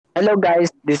Hello guys,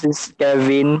 this is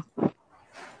Kevin.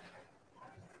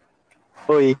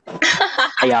 Uy.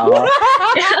 Kaya ako.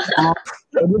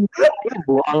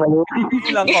 Buang ngayon.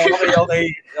 Lang, okay.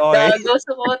 Gago,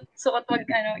 sukot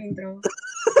intro.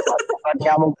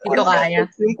 Hindi ko kaya.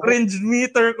 Yung cringe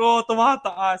meter ko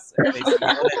tumataas.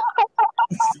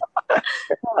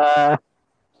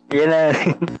 Yan na.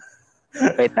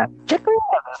 Wait na. Check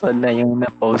ko na yung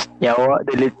na-post niya.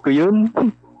 Delete ko yun.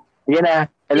 Yan na.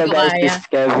 Hello guys, this is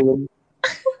Kevin.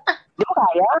 Di ko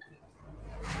kaya?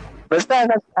 Basta,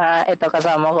 ito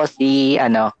kasama ko si,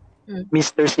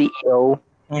 Mr. CEO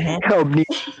of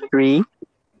Memedustry.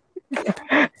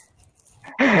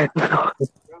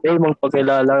 Hey,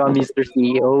 magpakilala ka, Mr.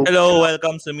 CEO. Hello,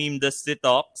 welcome to Memedustry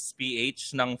Talks,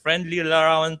 PH ng Friendly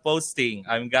Larawan Posting.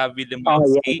 I'm Gabby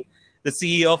Limbowski, the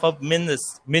CEO of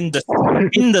Memedustry.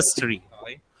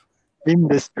 Okay?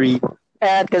 Memedustry.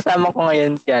 At kasama ko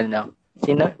ngayon si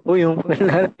sino? Yung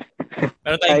meron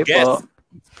tayong guest.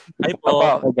 Hi po.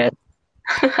 Opo, guest.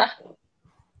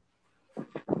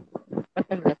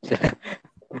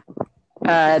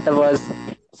 Tapos,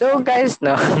 so guys,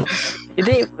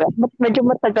 hindi, medyo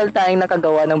matagal tayong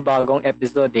nakagawa ng bagong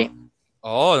episode eh.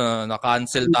 Oo,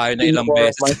 na-cancel tayo na ilang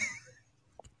beses.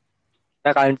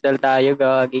 Na-cancel tayo,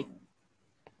 gagi.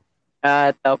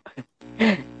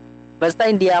 Basta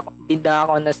hindi na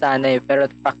ako nasanay, pero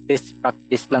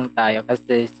practice lang tayo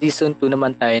kasi season 2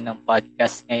 naman tayo ng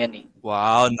podcast ngayon eh.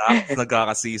 Wow,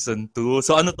 nagkaka-season 2.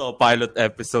 So ano to, pilot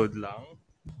episode lang?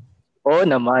 Oo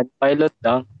naman, pilot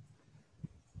lang.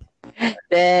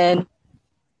 Then,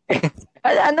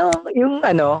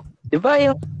 di ba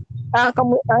yung,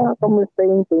 kamusta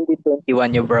yung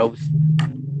 2021 yung bros?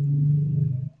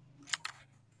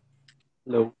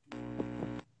 Hello?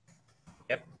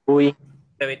 Yep. Uy.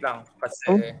 Wait lang, kasi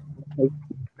I'm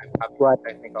having a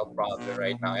technical problem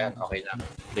right now. Ayan, okay na.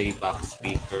 Playback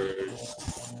speakers.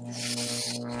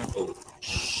 Oh.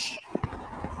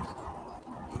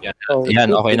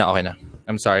 Yan, okay na.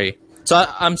 I'm sorry. So,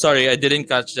 I'm sorry, I didn't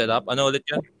catch that up. Ano ulit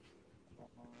yan?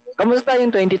 Kamusta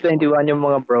yung 2021 yung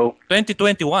mga bro?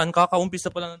 2021? Kakaumpisa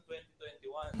pa lang ng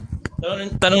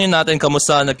 2021. Tanungin natin,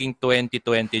 kamusta naging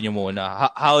 2020 nyo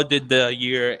muna? How did the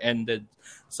year ended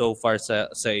so far sa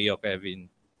iyo,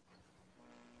 Kevin?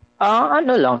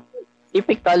 Lang.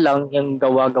 Typical lang yung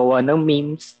gawa-gawa ng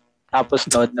memes. Tapos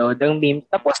nood ng memes.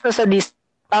 Tapos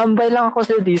tambay lang ako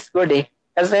sa Discord eh.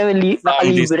 Kasi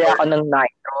nakalibre ako ng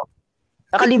Nitro.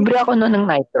 Nakalibre ako ng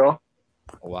Nitro.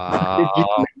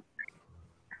 Wow.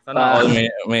 Sana all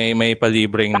may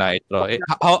palibreng Nitro.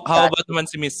 How about naman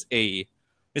si Miss A?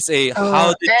 Miss A,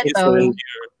 how did his own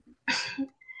year?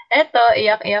 Eto,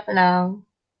 iyak-iyak lang.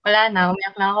 Wala na,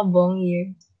 umiyak na ako buong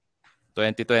year.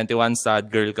 2021,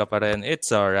 sad girl ka pa rin.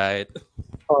 It's alright.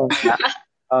 Oo nga.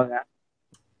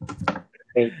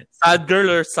 Okay. Sad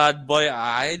girl or sad boy?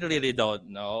 I really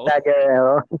don't know. Sad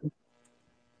girl.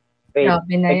 Wait,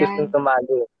 may gustong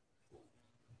tumali.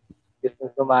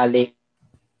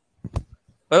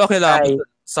 Pero okay lang.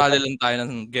 Sali lang tayo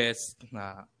ng guest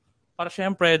na para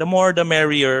syempre, the more the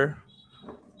merrier.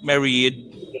 Married.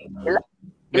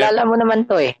 Kilala mo naman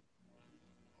to eh.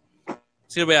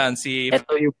 Sino ba yan? Si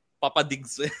Ito yung Papa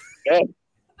Diggs.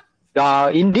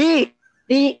 Hindi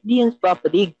yung Papa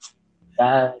Diggs.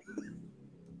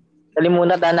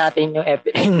 Kalimutan natin yung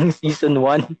season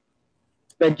 1.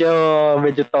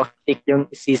 Medyo toxic yung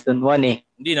season 1 eh.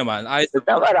 Hindi naman. Season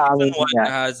 1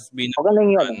 has been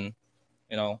fun,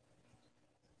 you know.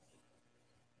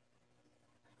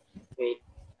 Okay.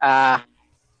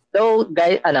 So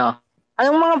guys,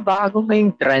 anong mga bago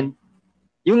ngayong trend?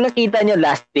 Yung nakita nyo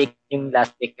last week yung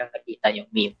nakita yung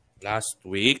meme. Last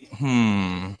week?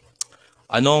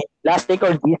 Last week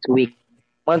or this week?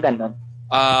 Mga ganon.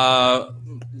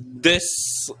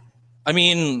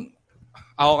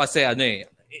 Ako kasi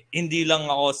hindi lang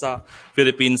ako sa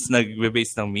Philippines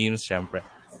nagbe-base ng memes, syempre.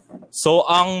 So,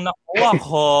 ang nakuha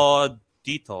ko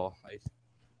dito,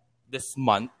 this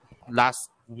month, last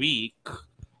week,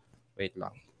 wait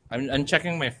lang. I'm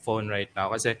checking my phone right now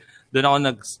kasi doon ako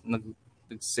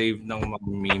nag-save ng mga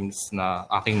memes na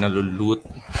aking nalulute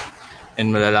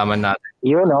and malalaman natin.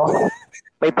 Yun,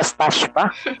 may pa-stash pa.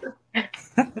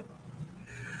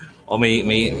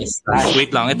 May stash.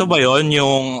 Wait lang, ito ba yon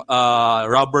yung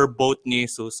rubber boat ni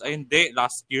Jesus? Ay hindi,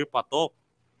 last year pa to.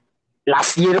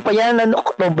 Last year pa yan,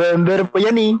 November pa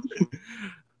yan eh.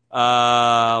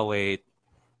 Wait.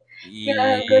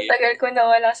 Tagal ko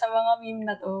nawala sa mga meme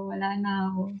na to. Wala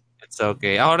na ako. It's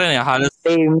okay. Ako rin halos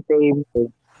same.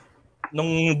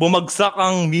 Nung bumagsak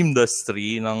ang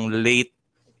Memedustry ng late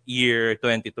year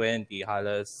 2020,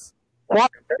 halos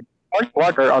fourth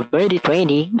quarter of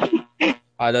 2020.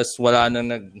 halos wala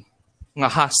nang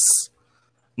ngahas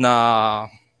na,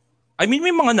 I mean,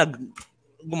 may mga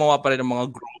gumawa pa rin ng mga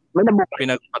group.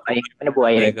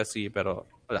 Manabuhay rin. Legacy, pero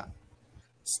wala.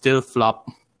 Still flop.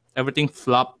 Everything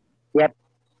flop. Yep.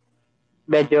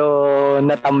 Medyo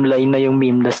natamlay na yung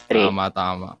Memedustry.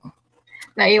 Tama.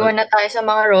 Naiwan na tayo sa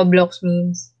mga Roblox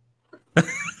memes.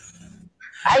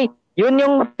 Ay, yun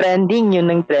yung trending.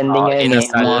 Yun yung trending ngayon.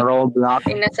 Mga Roblox.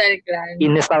 Inasal clan.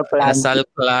 Inasal clan.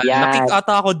 Yan.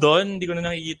 Nakikita ako doon. Hindi ko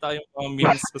na nakikita yung mga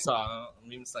memes ko sa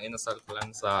memes ng Inasal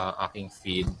clan sa aking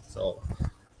feed. So,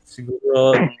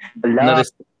 siguro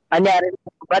Anyari,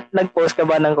 ba't nag-post ka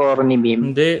ba ng corny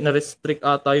meme? Hindi, na-restrict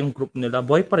ata yung group nila.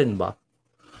 Buhay pa rin ba?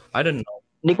 I don't know.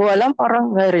 Hindi ko alam,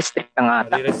 parang na-restrict na nga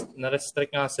ata.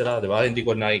 Na-restrict nga sila, di ba? Hindi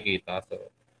ko nakikita. So.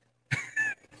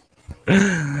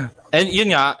 And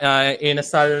yun nga,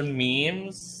 Inasal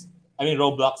memes,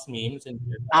 Roblox memes.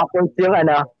 Tapos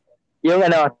yung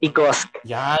Tigos.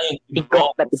 Yan,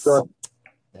 Tigos na Tigos.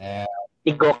 Yeah.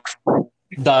 Tigos.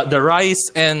 The rise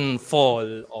and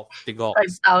fall of Tigos.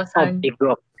 5,000.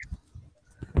 Tigos.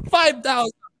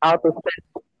 5,000. How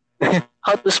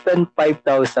to spend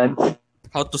 5,000.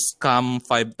 How to scam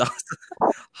 5,000.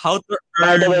 How to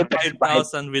earn 5,000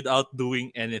 without doing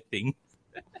anything.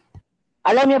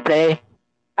 Alam niyo, pre,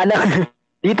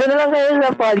 dito na lang kayo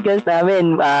sa podcast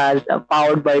namin.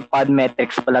 Powered by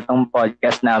Podmetrics pala tong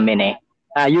podcast namin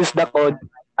use the code,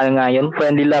 ngayon,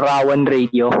 Friendly Larawan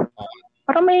Radio.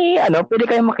 Para may,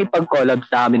 pwede kayong makipag-collab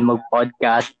sa amin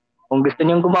mag-podcast. Kung gusto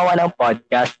niyong gumawa ng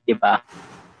podcast, di ba?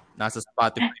 Nasa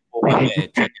Spotify po kami.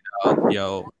 Check it out,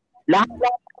 yo.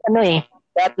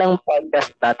 Lahat ng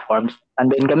podcast platforms.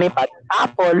 Andun kami,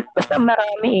 Apple, basta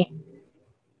marami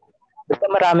Basta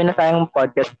marami na tayong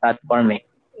podcast platform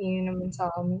Yun naman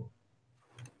sa amin.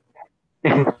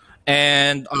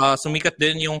 And sumikat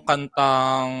din yung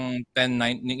kantang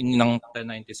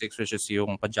 1096 which is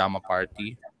yung Pajama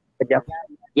Party.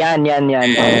 Yan.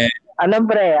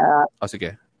 Pre?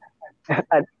 Sige.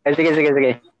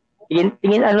 Sige.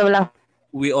 Tingin lang.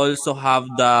 We also have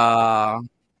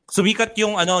sumikat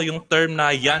yung yung term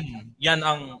na yan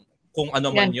ang kung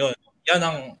ano man yun. Yan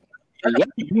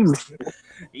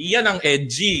ang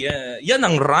edgy. Yan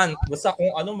ang rant. Basta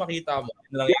kung ano makita mo,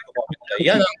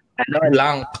 yan ang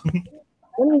blank.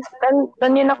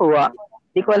 Saan yun nakuha?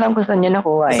 Hindi ko alam kung saan yun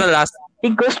nakuha Sa last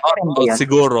Tigos pa rin ba yan?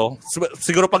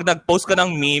 Siguro pag nag-post ka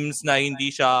ng memes na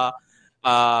hindi siya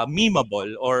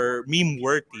memeable or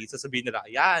meme-worthy, sasabihin nila,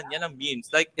 yan ang memes.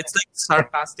 It's like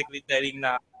sarcastically telling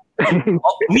na,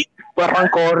 parang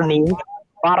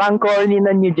corny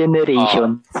na new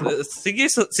generation. Sige,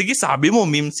 sabi mo,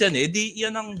 memes yan Di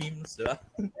yan ang memes, diba?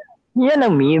 Yan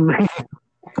ang meme.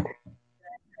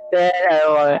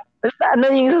 Basta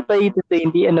yung sa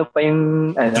 2020, pa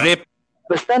yung, drip.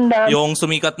 Basta yung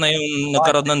sumikat na yung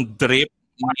nagkaroon ng drip.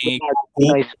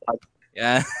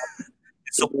 Yeah.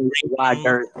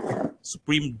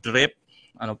 Supreme drip.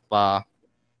 Ano pa?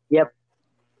 Yep.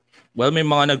 Well, may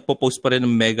mga nagpo-post pa rin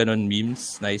ng mega nun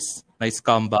memes. Nice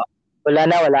comeback. Wala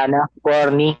na.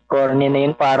 Corny na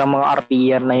yun. Parang mga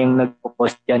RPR na yung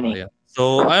nagpo-post dyan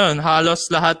So, ayun.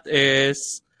 Halos lahat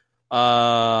is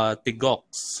Tigox.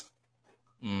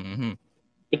 Mm-hmm.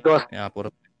 Tigos. Yeah,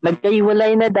 puro.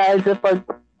 Nagkaiwalay na dahil sa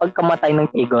pagkamatay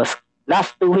ng Tigos.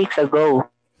 Last 2 weeks ago.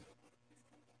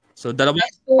 So, dalawa.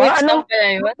 Last 2 weeks lang pala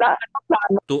yun? 2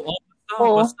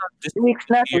 weeks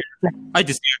na.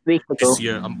 This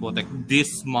year, ang putek.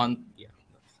 This month. Yeah.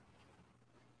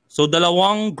 So,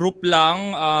 dalawang group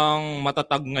lang ang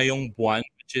matatag ngayong buwan,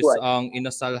 which is ang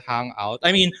Inasal Hangout. I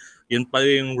mean, yun pala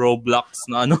yung Roblox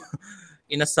na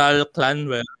Inasal Clan.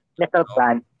 Inasal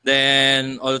Clan.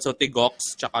 Then, also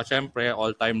Tigox, tsaka syempre,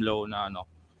 all-time low na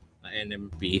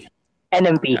NMP.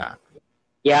 NMP. Yeah.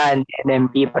 Yan,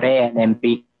 NMP pre,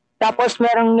 NMP. Tapos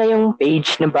meron ngayong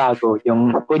page na bago, yung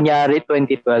kunyari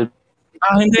 2012.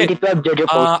 Hindi. 2012 Jojo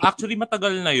Post. Actually,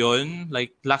 matagal na yon.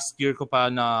 Like, last year ko pa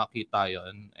nakita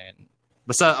yon. And,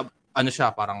 basta,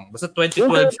 basta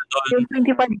 2012 siya doon. Yung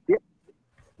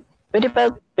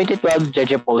 2012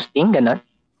 Jojo posting, gano'n?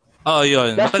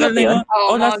 Yun. Matagal na yun.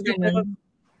 Last year.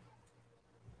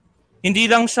 Hindi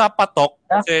lang siya patok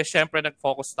kasi syempre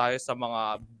nag-focus tayo sa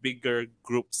mga bigger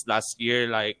groups last year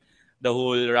like the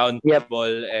whole round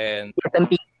table and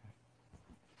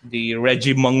the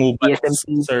Reggie Mangubat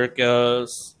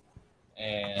circles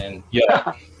and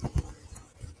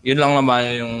yun lang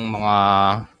naman yung mga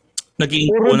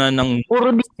naging una ng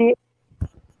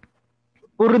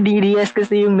puro DDS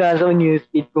kasi yung nasa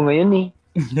newsfeed ko ngayon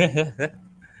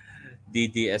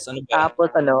DDS ano ba? Tapos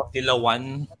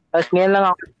Tilawan. Tapos ngayon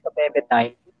lang ako sa Pepe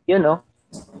Time. Yun,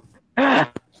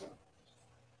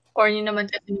 corny naman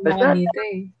kasi yung mga dito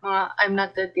eh. Mga, I'm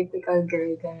not the typical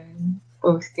girl, ganun.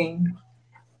 Posting.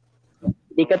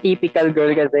 Hindi ka typical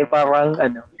girl kasi parang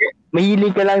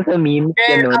mahilig ka lang sa memes,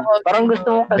 ganun. Parang gusto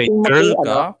mo kasi Wait, girl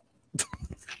ka?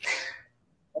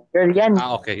 Girl yan.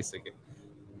 Okay, sige.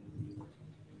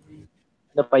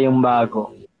 Ano pa yung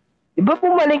bago? Diba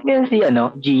bumalik din si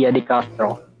Gia de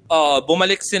Castro?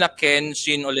 Bumalik sina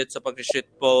Kenshin ulit sa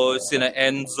pag-shitpost, sina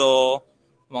Enzo,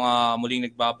 mga muling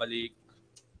nagbabalik.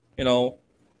 You know?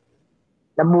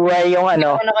 Nabuhay yung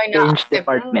change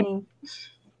department.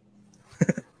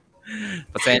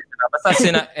 Pasensya na. Basta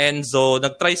sina Enzo,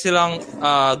 nag-try silang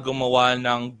gumawa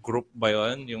ng group ba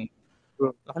yun? Yung,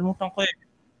 nakalimutan ko eh.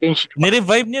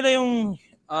 Ni-revive nila yung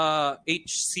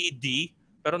HCD,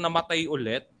 pero namatay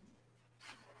ulit.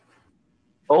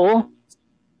 Oo.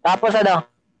 Tapos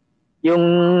yung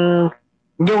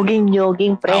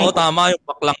jogging pre. Oo, tama. Yung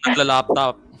baklang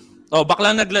nagla-laptop.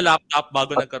 Baklang nagla-laptop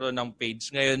bago nagkaroon ng page.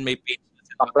 Ngayon may page.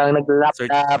 Baklang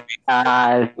nagla-laptop.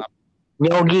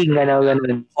 Jogging,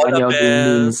 ganun. All the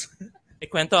bells.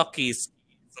 Ikwento a kiss.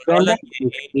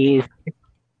 Kiss.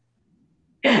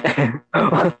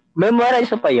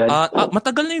 Memorize pa yun?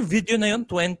 Matagal na yung video na yun.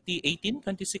 2018?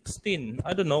 2016?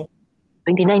 I don't know.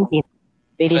 2019.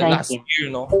 Last year,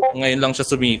 no? Ngayon lang siya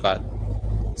sumikat.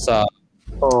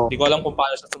 Hindi ko alam kung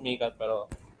paano siya sumikat, pero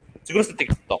siguro sa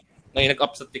TikTok.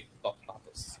 Nag-up sa TikTok.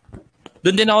 Tapos,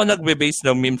 doon din ako nagbe-base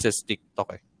ng memes sa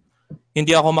TikTok eh.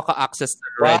 Hindi ako maka-access sa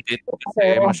Reddit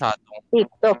kasi masyadong...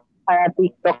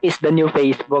 TikTok is the new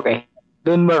Facebook eh.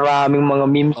 Doon maraming mga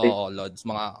memes eh. Oo, loads.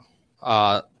 Mga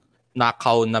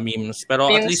nakaw na memes. Pero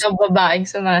yung at least... sa babaeng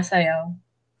sumasayaw.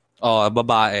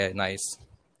 Babae. Nice.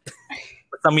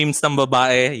 Sa memes ng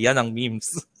babae, yan ang memes.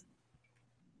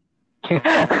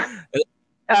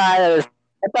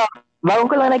 Ito, bago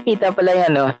ko lang nakita pala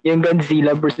yung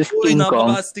Godzilla versus King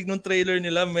Kong. Napaka-astig nung trailer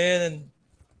nila, man.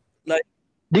 Like,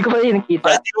 di ko pa rin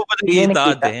nakita. Di ko pa nakita.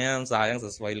 Damn, sayang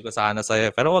sa spoil ko sana sa'yo.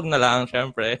 Pero wag na lang,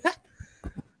 syempre.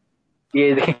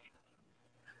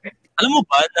 Alam mo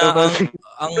ba na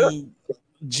ang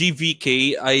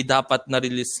GVK ay dapat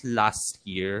na-release last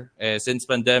year? Since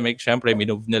pandemic, syempre,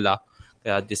 minove nila.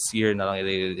 Kaya this year na lang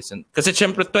i-release. Kasi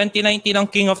syempre, 2019 ang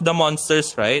King of the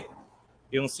Monsters, right?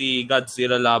 Yung si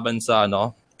Godzilla laban sa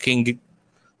King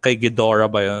kay Ghidorah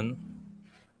ba yun?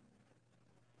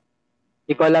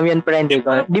 Di ko alam yun, friend.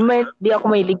 Di ako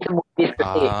mahilig sa movies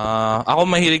kasi. Ako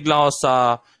mahilig lang ako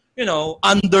sa,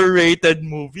 underrated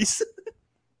movies.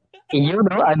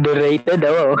 Underrated,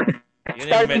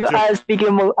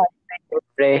 Speaking mo, underrated,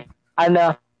 pre.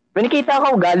 When nakita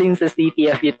ko galing sa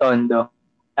CTF Tondo,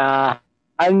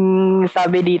 ang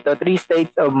sabi dito, 3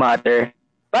 states of matter.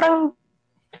 Parang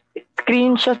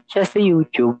screenshot siya sa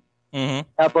YouTube. Mm-hmm.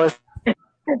 Tapos,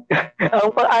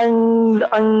 ang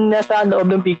nasa loob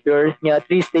ng picture niya,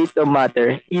 3 states of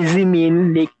matter. Easy,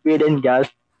 mean, liquid, and gas.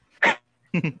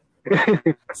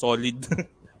 Solid.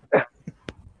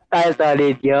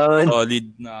 Solid yun. Solid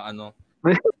na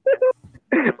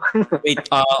Wait,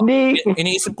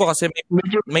 iniisip ko kasi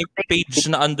may page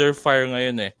na under fire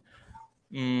ngayon eh.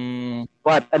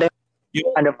 What?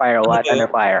 Under fire? What? Under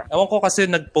fire? Ewan ko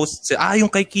kasi nag-post yung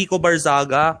kay Kiko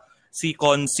Barzaga, si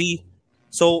Consi.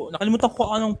 So, nakalimutan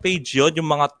ko anong page yun,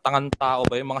 yung mga tangang tao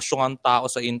ba yun, mga syungang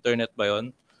tao sa internet ba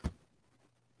yun?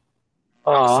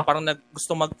 Parang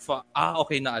gusto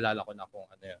okay, naalala ko na kung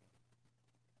ano yun.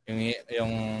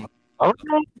 Yung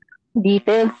okay.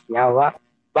 Details. Yawa.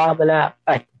 Baka pala.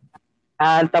 Ay.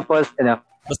 Tapos,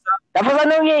 basta, tapos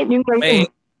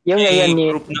yung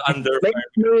group na under fire.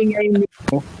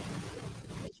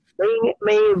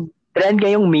 May trend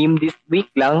ngayong meme this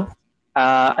week lang.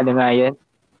 Nga yun?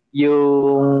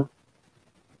 Yung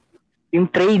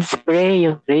trades, pre.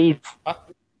 Yung trades.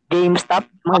 GameStop.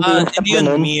 Hindi yun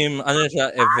meme. Ano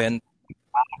siya? Event.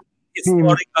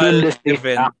 Historical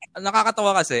event.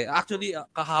 Nakakatawa kasi. Actually,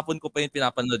 kahapon ko pa yung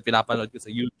pinapanood ko sa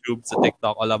YouTube, sa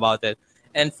TikTok, all about it.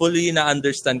 And fully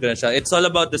na-understand ko na siya. It's all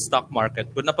about the stock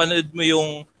market. Kung napanood mo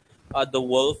yung The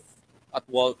Wolf at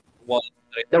Wall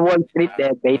Street. The Wall Street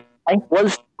debate. Ay, Wall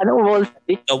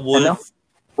Street? The Wolf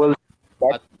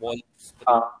at Wall Street.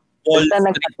 Wall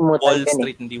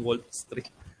Street, hindi Wolf Street.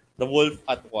 The Wolf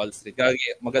at Wall Street.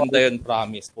 Maganda yun,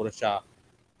 promise. Puro siya,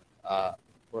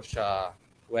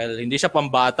 well, hindi siya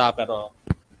pambata, pero,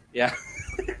 yeah.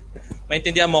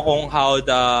 Maintindihan mo kung how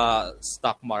the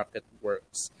stock market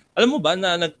works. Alam mo ba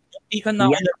na muntikan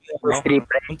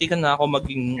na ako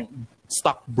maging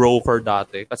stock broker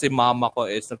dati kasi mama ko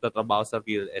is nagtatrabaho sa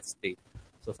real estate.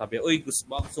 So sabi,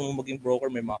 gusto mo maging broker?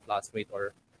 May mga classmate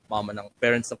or mama ng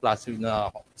parents na classmate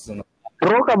na ako. So,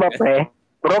 Pro ka ba, pre?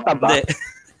 Pro ka ba? Hindi.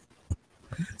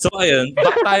 So ayun,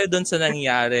 back tayo dun sa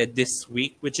nangyayari this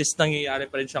week, which is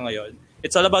nangyayari pa rin siya ngayon.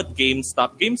 It's all about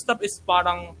GameStop. GameStop is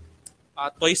parang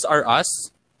Toys R Us.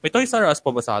 May Toys R Us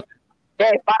pa ba sa atin?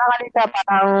 Okay, parang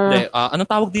Hindi, anong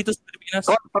tawag dito sa Pilipinas?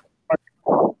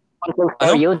 console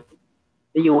store yun.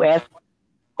 Sa US.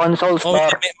 Console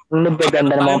store. Yung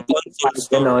nagbebenta ng mga console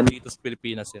store dito sa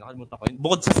Pilipinas. Nakalimutan ko yun.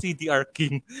 Bukod sa CDR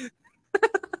King.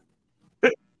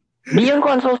 Di yun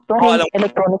console store.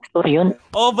 Electronic store yun.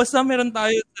 Basta meron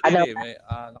tayo.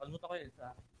 Nakalimutan ko yun.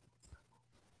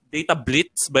 Data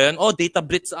Blitz ba yun? Data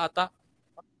Blitz ata.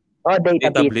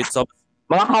 Data Blitz.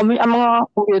 Mga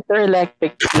computer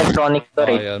electronic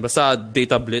store. Yan. Basta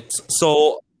Data Blitz.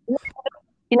 So,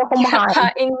 sino kumakain?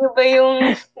 Kain niyo ba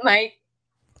yung mic?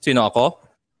 Sino ako?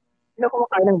 Sino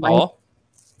kumakain ng mic?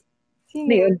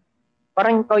 Sino yun?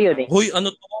 Parang ikaw yun eh. Huy,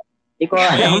 ano to? Ikaw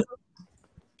alam.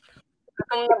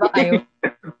 Gutom na ba kayo?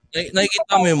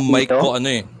 Nakikita mo yung mic ko,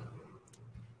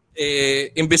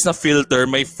 imbes na filter,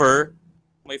 may fur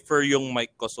yung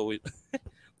mic ko. So,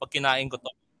 pag kinain ko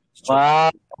to.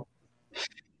 Wow.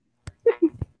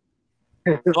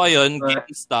 So ayun,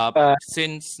 GameStop,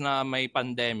 since na may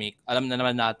pandemic, alam na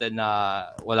naman natin na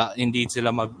hindi sila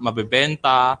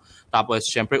mabebenta. Tapos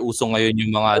syempre uso ngayon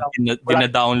yung mga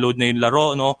dina-download na yung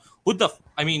laro, no? Who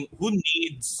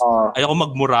needs? Ayoko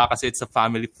magmura kasi it's a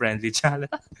family-friendly channel.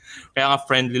 Kaya nga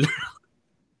friendly lang.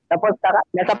 Tapos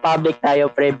nasa public tayo,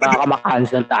 pre, baka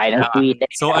makancel tayo ng Twitter.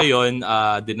 So ayun,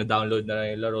 dina-download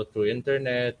na yung laro through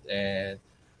internet and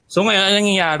so ngayon, ang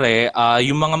nangyayari,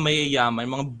 yung mga mayayaman,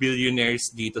 yung mga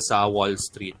billionaires dito sa Wall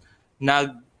Street,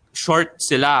 nag-short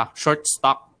sila, short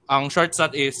stock. Ang short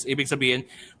stock is, ibig sabihin,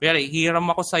 kaya hiram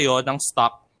ako sa'yo ng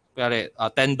stock, kaya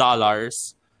 $10,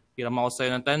 hiram ako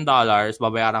sa'yo ng $10,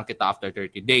 babayaran kita after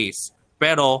 30 days.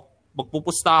 Pero,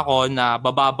 magpupusta ako na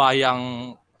bababa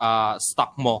yung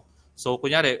stock mo. So,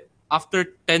 kunyari, after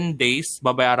 10 days,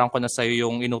 babayaran ko na sa'yo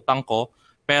yung inutang ko,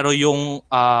 pero yung,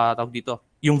 tawag dito,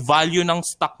 yung value ng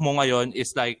stock mo ngayon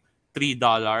is like $3.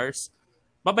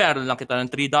 Babayaran lang kita ng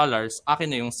 $3.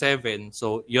 Akin na yung 7.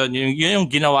 So, yun yung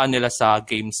ginawa nila sa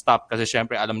GameStop. Kasi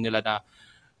syempre, alam nila na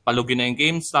palugin na yung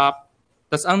GameStop.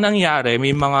 Tapos, ang nangyari,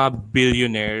 may mga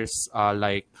billionaires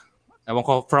ewan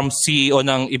ko, from CEO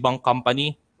ng ibang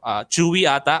company, Chewy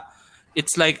ata.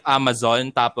 It's like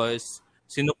Amazon. Tapos,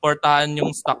 sinuportahan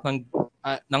yung stock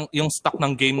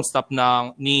ng GameStop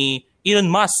ni Elon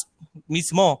Musk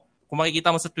mismo. Kung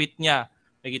makikita mo sa tweet niya,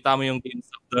 makikita mo yung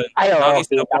GameStop doon.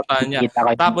 Sinuportahan niya.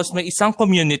 Tapos may isang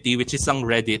community, which is ang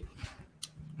Reddit.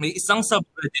 May isang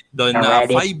subreddit doon na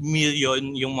 5 million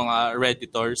yung mga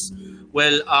Redditors.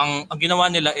 Well, ang ginawa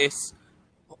nila is,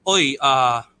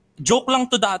 joke lang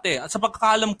to dati. At sa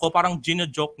pagkakalam ko, parang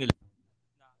gino-joke nila.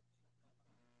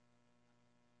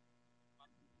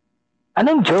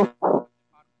 Anong joke?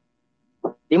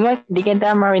 Di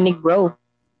kita marinig, bro.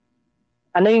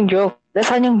 Ano yung joke?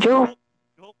 Saan yung joke?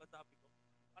 Joke, sabi ko.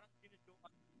 Parang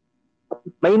gino-joke.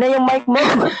 May na yung mic mo.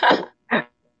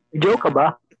 Joke ka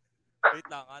ba? Wait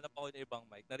lang, hanap ako ng ibang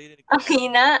mic. Narinig ko. Ang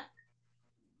hina.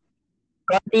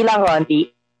 Konti lang,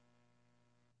 konti.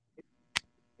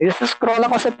 Scroll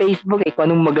ako sa Facebook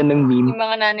kung anong magandang meme. Yung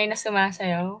mga nanay na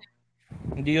sumasayaw.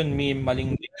 Hindi yun meme,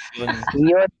 maling yun.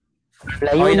 Yun.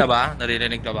 Okay na ba?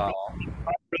 Naririnig ka ba ako?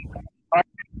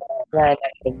 Okay.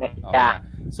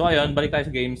 So ayun, balik tayo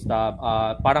sa GameStop.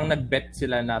 Parang nag-bet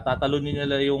sila na tatalunin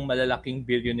nila yung malalaking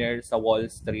billionaire sa Wall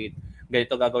Street.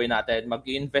 Ganito gagawin natin.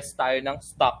 Mag-i-invest tayo ng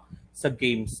stock sa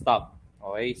GameStop.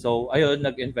 Okay? So ayun,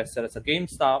 nag-invest sila sa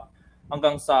GameStop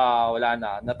hanggang sa wala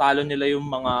na. Natalo nila yung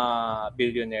mga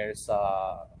billionaire sa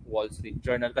Wall Street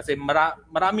Journal kasi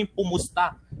maraming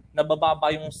pumusta na bababa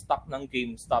yung stock ng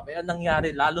GameStop. Anong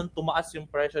nangyari? Lalong tumaas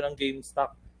yung presyo ng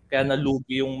GameStop. Kaya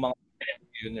nalugi yung mga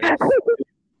billionaires.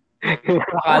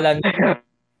 Akala nila.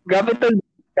 Grabe to,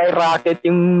 skyrocket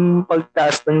yung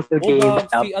pagtaas ng sa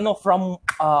GameStop. From,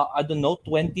 I don't know,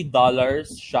 $20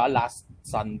 siya last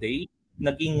Sunday.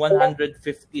 Naging 150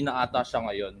 na ata siya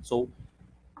ngayon. So,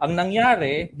 ang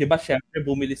nangyari, di ba, syempre,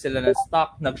 bumili sila ng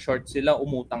stock, nag-short sila,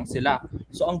 umutang sila.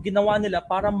 So, ang ginawa nila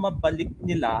para mabalik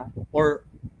nila or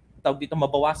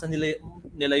mabawasan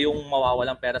nila yung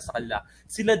mawawalang pera sa kanila,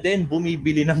 sila din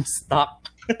bumibili ng stock.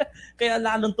 Kaya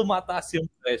lalong tumataas yung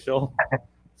presyo.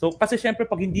 So, kasi syempre,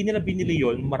 pag hindi nila binili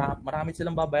yun, marami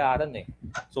silang babayaran eh.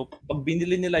 So, pag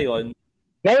binili nila yun,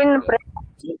 ngayon, pre,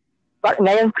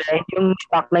 yung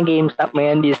stock ng GameStop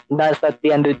ngayon is nasa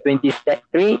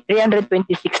 326,000.57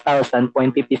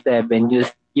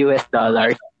 US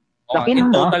dollars. In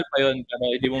total pa yun, pero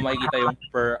hindi mo makikita yung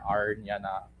per hour niya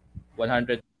na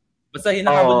 100. Basta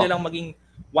hinahabol nilang maging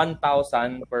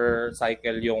 1,000 per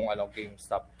cycle yung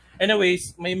GameStop.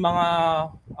 Anyways, may mga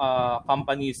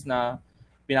companies na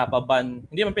pinapaban.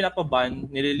 Hindi man pinapaban,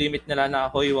 nililimit nila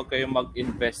na, hoy, wag kayong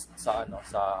mag-invest sa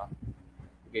sa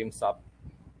GameStop.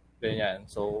 Ganyan.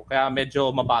 So, kaya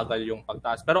medyo mabagal yung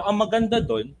pagtaas. Pero ang maganda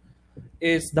doon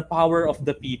is the power of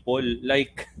the people.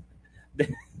 Like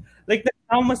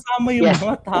nagsama-sama yung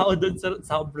mga tao doon sa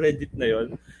subreddit na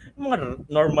yon. Yung mga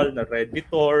normal na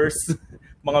redditors,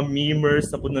 mga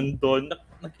memers na nandun,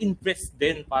 nag-invest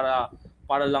din para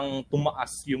lang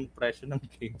tumaas yung presyo ng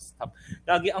GameStop.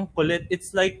 Lagi ang kulit.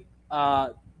 It's like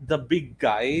the big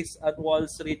guys at Wall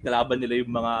Street, kalaban nila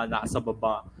yung mga nasa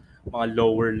baba, mga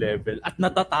lower level. At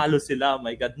natatalo sila.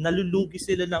 My God. Nalulugi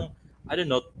sila ng,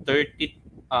 7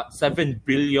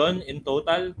 billion in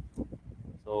total.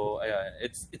 So, ayan.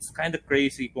 It's kind of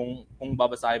crazy kung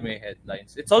babasahin mo yung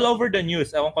headlines. It's all over the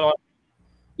news. Ewan ko lang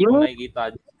Yung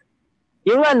nakikita.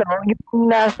 yung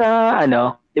nasa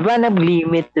di ba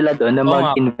nag-limit sila doon na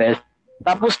mag-invest.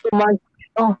 Tapos tumaas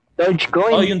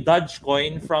Dogecoin. Oh, yung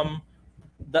Dogecoin from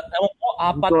ewan ko,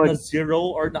 4 na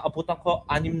 0 or naabutan ko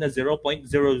 6 na 0.0001.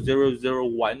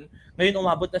 Ngayon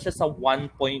umabot na siya sa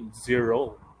 1.0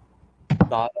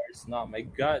 dollars na. My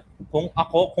God. Kung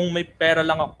may pera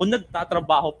lang ako, kung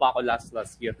nagtatrabaho pa ako last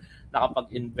year,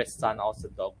 nakapag-invest sana ako sa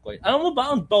Dogecoin. Alam mo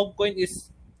ba, ang Dogecoin is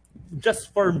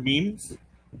just for memes?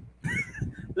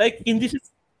 Like, hindi siya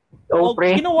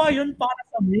ginawa yun para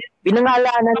sa meme.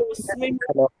 Pinangalanan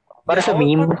para sa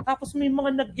meme. Tapos may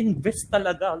mga nag-invest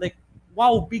talaga. Like,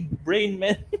 wow, big brain,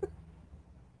 man.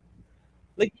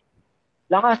 Like,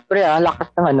 lakas pre,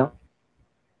 lakas ng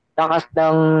lakas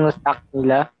ng stock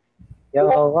nila.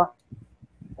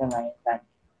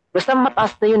 Basta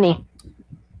mataas na yun eh.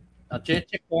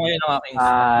 Check ko ngayon ang aking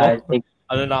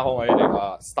ako ngayon,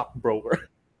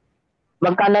 stockbroker.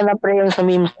 Magkano na pre yung sa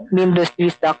Memedustry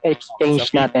stock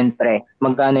exchange natin pre?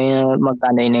 Magkano yun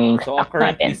yung stock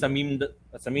currently natin?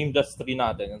 sa Memedustry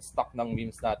natin, yung stock ng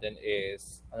memes natin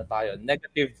is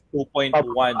negative 2.1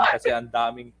 kasi ang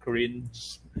daming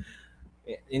cringe.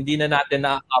 Hindi na natin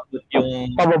na-upload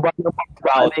yung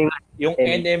yung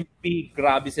NMP,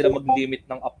 grabe sila mag-limit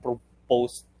ng approve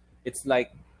post. It's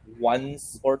like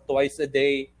once or twice a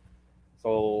day.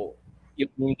 So,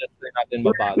 yung industry natin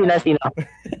mabagal.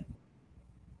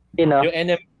 Sino? Yung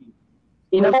NMP.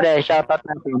 Sino pre? Shoutout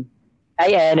natin.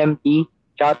 Ay, NMP.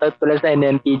 Shoutout pala sa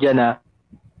NMP dyan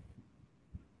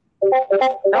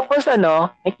Tapos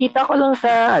nakita ko lang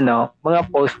sa mga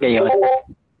post ngayon.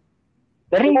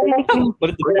 Narinig ko yung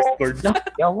Discord.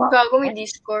 Gago, may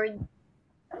Discord.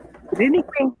 Narinig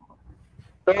ko yung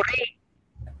story.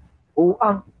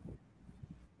 Uang.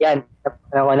 Yan.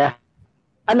 Ako na.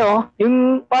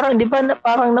 Yung parang, di ba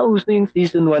parang nauso yung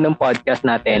season 1 ng podcast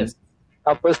natin. Yes.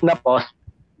 Tapos na-post.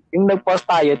 Yung nag-post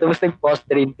tayo, tapos nag-post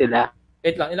rin sila.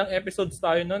 Wait lang, ilang episodes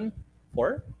tayo nun?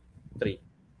 4? 3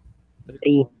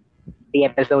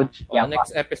 episodes.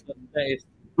 Next episode na is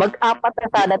mag-apat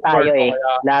na sana tayo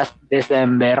last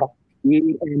December.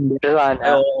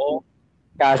 Oo.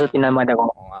 Kaso tinamad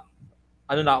ako.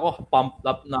 Pumped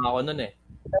up na ako nun eh.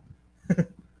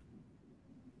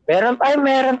 Meron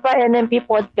pa NMP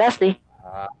podcast eh.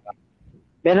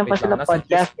 Meron pa sila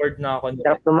podcast. Discord na ako.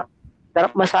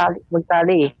 Sarap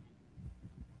magsali eh.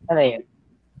 Ano yun?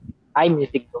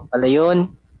 Music ko pala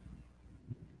yun.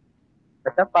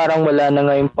 Basta parang wala na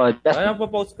nga yung podcast. Ano pa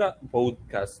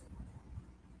podcast?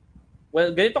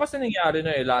 Well, ganito kasi nangyari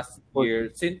last year.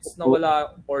 Since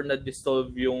nawala or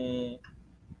na-dissolve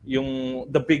yung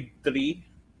the big three,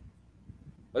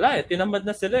 wala tinamad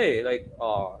na sila eh. Like,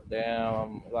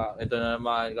 damn, ito na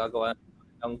naman, gagawa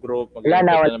ng group, mag-invite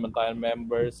na naman tayo ng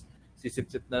members,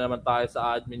 sisip-sip na naman tayo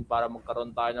sa admin para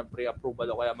magkaroon tayo ng pre-approval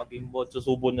o kaya maging bot,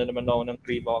 susubon na naman ako ng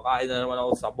cream, kakain na naman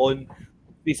ako sabon,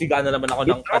 pisiga na naman ako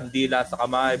ng kandila sa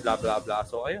kamay, blah blah blah.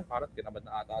 So ayun, parang tinamad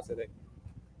na ata sila eh.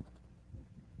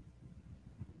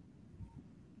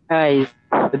 Ay,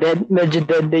 medyo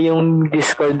dead na yung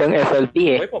Discord ng FLP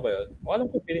eh. Buhay pa ba yun? Alam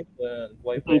ko pilit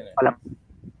buhay pa yun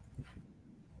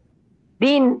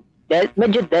eh.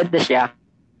 Medyo dead na siya.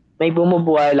 May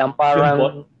bumubuhay lang,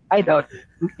 parang, I doubt,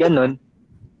 ganun.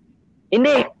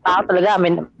 Hindi, tao talaga,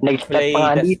 nag-start pa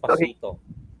nga dito.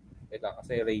 Wait lang,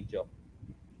 kasi radio.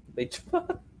 Play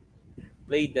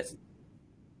Despacito.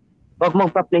 Huwag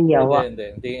magpa-play yawa.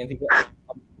 Hindi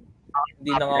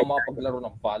na nga makapaglaro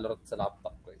ng Valorant sa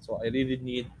laptop ko. So, I really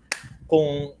need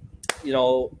kung,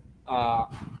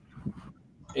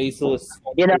 Asus.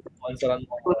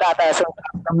 Kung tataas ang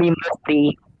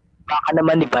Memedustry, baka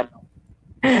naman, di ba?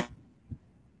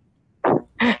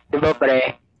 Di ba,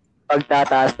 pre? Pag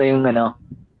tataas na yung,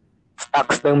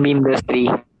 stocks ng Memedustry,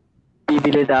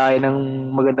 bibili tayo ng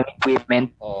magandang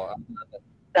equipment.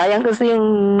 Sayang kasi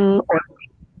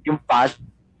yung past.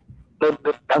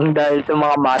 Ang dahil sa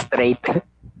mga mass rate.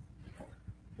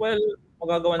 Well,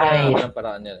 magagawa na Ay. natin ang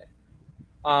paraan yan eh.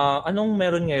 Anong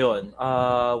meron ngayon?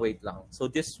 Wait lang. So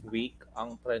this week,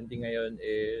 ang trending ngayon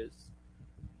is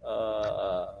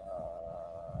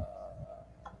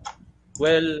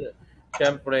well,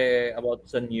 syempre about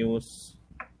sa news,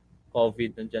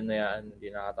 COVID nandiyan na yan, hindi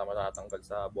nakatama-natanggal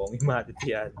sa buong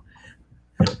humanity yan.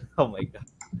 Oh my God.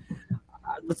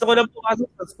 Gusto ko lang pumasok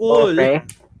sa school. Okay.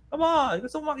 Come on,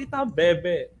 gusto ko makita ang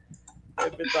bebe.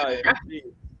 Bebe tayo,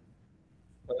 please.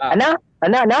 Wala.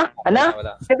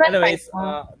 Wala. Diba, Anyways,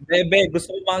 bebe,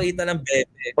 gusto ko makita ng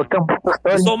bebe. Huwag kang bukod.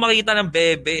 Gusto ko makita ng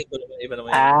bebe. Iba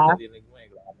naman Ah. yung narinig mo.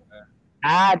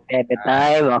 Bebe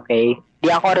time. Okay. Di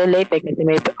ako relate kasi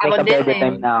may ka-bebe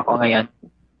time na ako ngayon.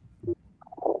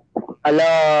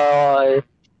 Hello.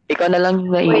 Ikaw na lang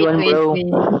yung naiwan, bro. Wait.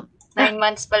 9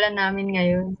 months pala namin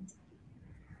ngayon.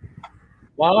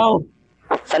 Wow!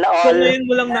 Sana So all. ngayon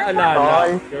mo lang naalala.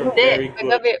 All. You're very Hindi, good.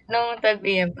 kagabi, nung 12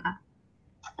 p.m. pa.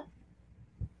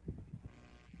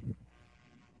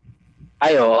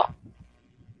 Ayo.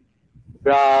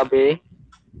 Grabe.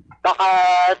 Baka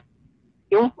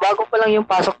yung bago pa lang yung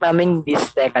pasok namin this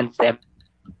second sem.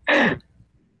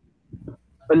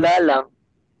 Wala lang.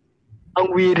 Ang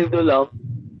weirdo lang.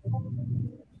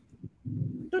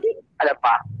 Ano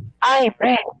pa? Ay,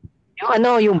 pre.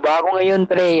 Yung bago ngayon,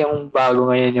 pre. Yung bago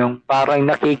ngayon, yung parang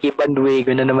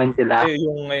nakikipandwego na naman sila. Eh,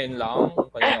 yung ngayon lang,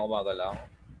 kanina umaga lang.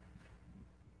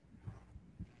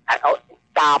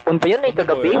 Tapon pa yun,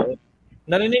 kagabi.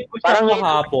 Narinig ko siya Parang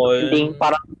kahapon.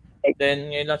 parang Then,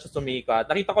 ngayon lang siya sumikat.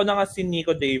 Nakita ko na nga si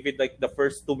Nico David, like the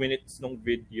first 2 minutes ng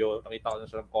video, nakita ko na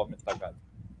siya ng comment agad.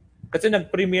 Kasi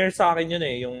nag-premiere sa akin yun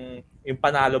eh, yung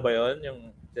panalo ba yun? Yung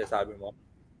sinasabi mo?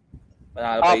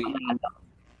 Panalo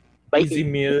by Easy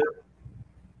Meal.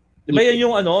 Di ba yan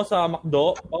yung sa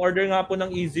McDo? Pa-order nga po ng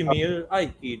Easy Meal.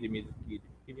 Ay, Kiddie Meal.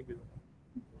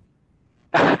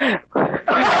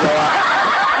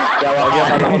 Gawa Lagi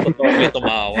ako na totoo, may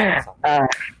tumawa.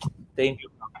 Thank you.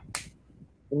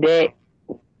 Hindi.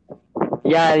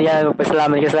 Yan.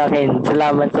 Pasalamat ka sa akin.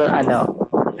 Salamat sa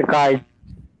sa card.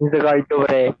 Sa card to,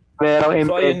 pre. Merong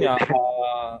So, ayun nga.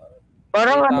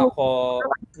 Parang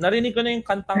narinig ko na yung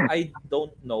kantang I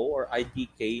Don't Know or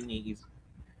ITK ni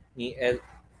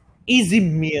Easy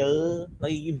Meal.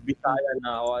 Nagiging Bisaya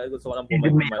na ako. Ay, gusto ko lang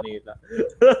bumalik sa Manila.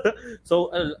 So,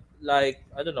 like,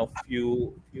 I don't know,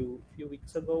 few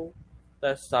weeks ago,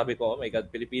 tapos sabi ko, oh my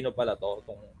God, Pilipino pala to,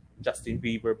 itong Justin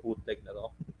Bieber bootleg na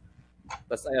to.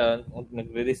 Tapos ayun,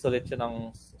 nag-release ulit siya ng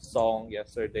song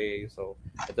yesterday. So,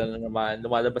 ito na naman,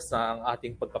 lumalabas na ang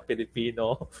ating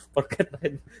pagka-Pilipino. Porket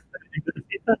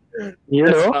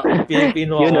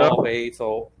Pilipino ako, okay.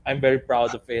 So, I'm very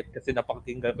proud of it kasi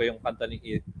napakinggan ko yung kanta ni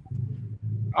It.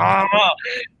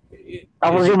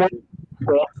 Tapos yung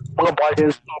mga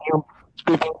borders yung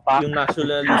speaking pa. Yung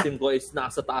nationalism ko is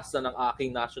nasa taas na ng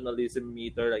aking nationalism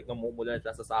meter. Like, namumula na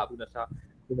siya, sasabi na siya.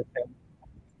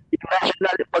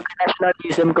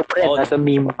 Pag-nationalism ko, pre, nasa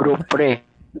meme group, pre.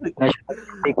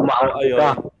 Nationalism ko makakita.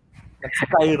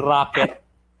 Nag-skyrocket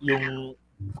yung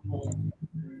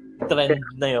trend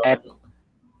na yun.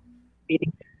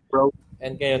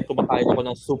 And ngayon, kumakain ako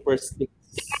ng super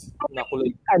sticks na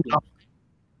kulay.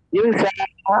 Yung sa,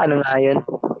 yun?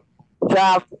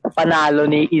 Sa panalo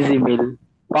ni Easy Meal,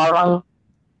 parang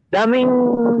dami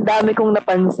kong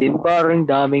napansin, parang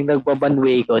daming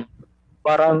nagbabanwagon.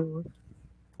 Parang,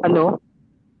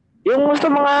 yung sa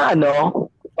mga,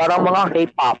 parang mga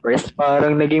K-popers,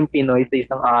 parang naging Pinoy sa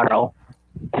isang araw.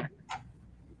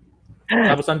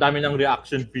 Tapos ang dami ng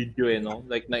reaction video no?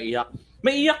 Like, naiyak.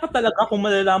 May iyak ka talaga kung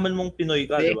malalaman mong Pinoy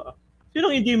ka, di ba?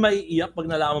 Sinong hindi maiiyak pag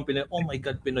nalaman Pinoy? Oh my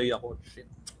God, Pinoy ako. Shit.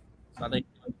 Sana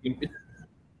yung Pinoy.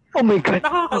 Oh my God.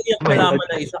 Nakakaiyak malaman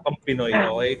na isa kang Pinoy,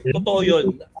 okay? Totoo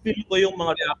yun. Feel ko yung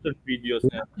mga reaction videos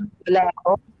niya. Wala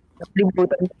ako.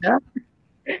 Nakalimutan na.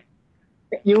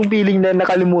 Yung feeling na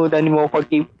nakalimutan mo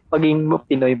paging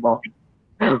Pinoy mo.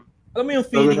 Alam mo yung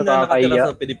feeling na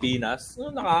nakatira sa Pilipinas?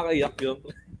 Nakakaiyak yun.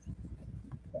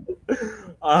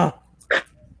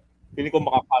 Feeling ko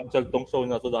maka-cancel tong show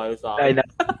na to dahil sa akin.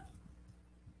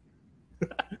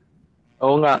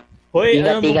 Oo nga. Hoy,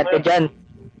 ingat ka dyan.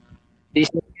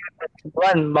 This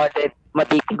one,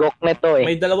 matikigok na to eh.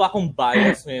 May dalawa akong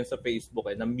bias ngayon sa Facebook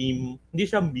na meme. Hindi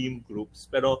siya meme groups,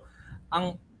 pero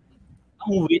ang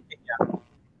witty niya.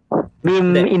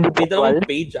 Meme individual? May dalawang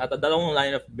page at dalawang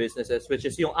line of businesses, which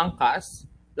is yung Angkas.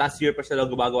 Last year pa sila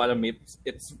gumagawa ng memes.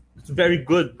 It's very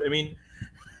good. I mean,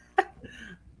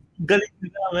 galing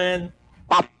nila, man.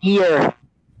 Top tier.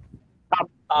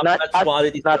 top-notch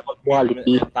quality. Not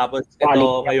quality. Tapos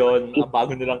ito ngayon, ang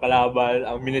bago nilang kalaban,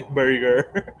 ang Minute Burger.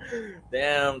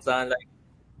 Damn, son, like,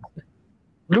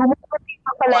 Luma pa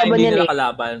yung kalaban hindi yan nila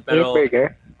kalaban, pero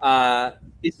burger.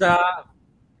 isa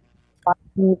parang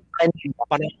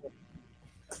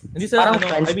hindi sila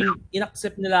I mean,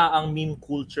 inaccept nila ang meme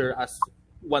culture as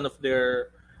one of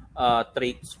their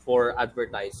traits for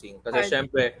advertising. Kasi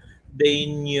syempre,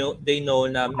 they know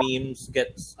na memes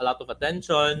gets a lot of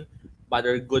attention, but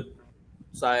they're good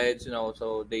sides,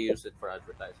 so they use it for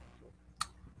advertising.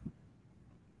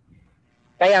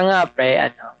 Kaya nga, pre,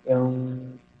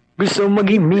 yung gusto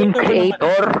maging meme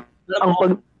creator,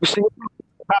 gusto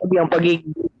ang pagiging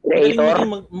creator.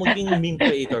 Maging meme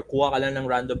creator, kuha ka lang ng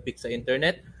random pic sa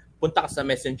internet, punta ka sa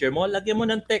messenger mo, lagyan mo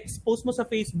ng text, post mo sa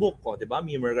Facebook ko, di ba?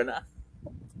 Memer ka na.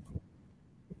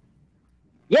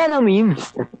 Yan ang memes.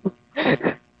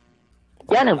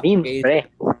 Yan ang memes,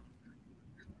 pre.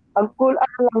 Ang cool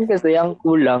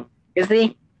lang.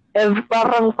 Kasi,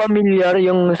 parang familiar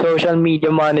yung social media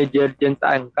manager dyan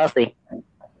sa angkas eh.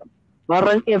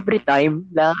 Parang every time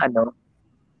na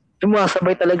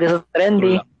sumasabay talaga sa trend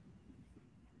eh.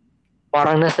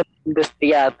 Parang nasa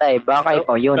industry yata eh. Baka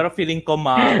ikaw yun. Pero feeling ko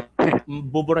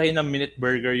buburahin ng Minute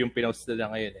Burger yung pinost nila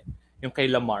ngayon eh. Yung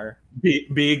kay Lamar.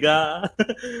 Biga.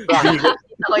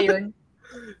 Ako yun.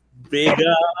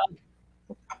 Biga.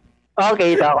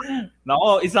 Okay,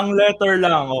 Nako, isang letter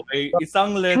lang, okay?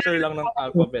 Isang letter lang ng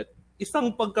alphabet.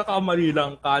 Isang pagkakamali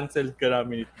lang, canceled ka na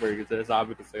Minute Burger.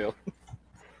 Sinasabi ko sa'yo.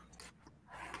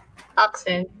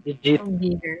 Accent. Legit.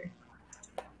 Bigger.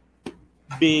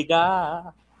 Biga.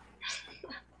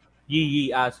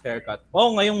 Yee ass haircut.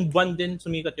 Ngayong buwan din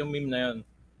sumikat yung meme na yun.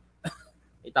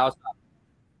 Itaos na.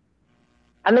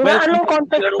 Anong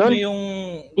context nun? Yung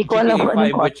Di ko alam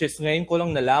GTA 5, which is ngayon ko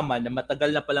lang nalaman na matagal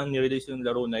na palang nirelease yung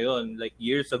laro na yun, like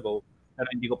years ago,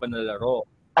 pero hindi ko pa nalaro.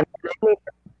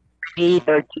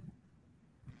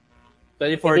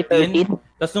 2014.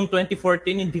 Tapos nung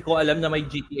 2014, hindi ko alam na may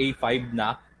GTA 5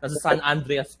 na. Nasa San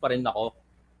Andreas pa rin ako.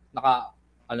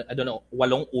 I don't know,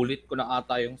 8 ulit ko na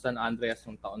ata yung San Andreas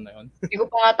nung taon na yun. Hindi ko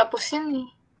pa nga tapos yan eh.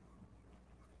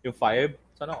 Yung 5?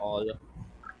 Sana all.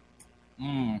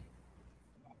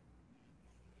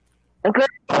 Ang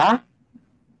klaro ba?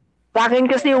 Sa akin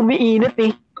kasi umiinit eh.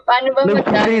 Paano ba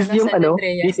nag-freeze yung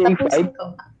GTA 5?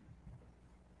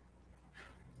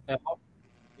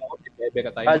 Bebe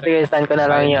ka tayo. Sige, stand ko na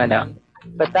lang yung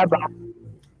Basta ba?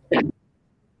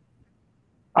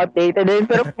 Outdated din,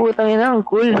 pero putang ina, ang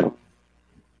cool.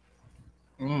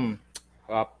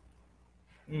 Rap.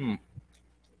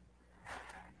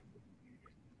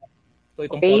 So,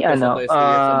 itong Okay, podcast na to is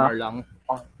ASMR lang.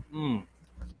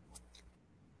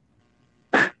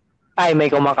 Ay, may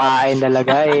kumakain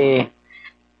talaga eh.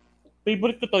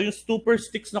 Favorite ko to, yung super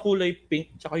sticks na kulay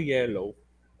pink tsaka yellow.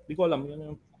 Hindi ko alam.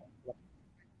 Yun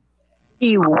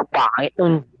yung Pangit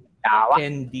nun. Tawa.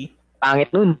 candy.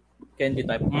 Pangit nun. Candy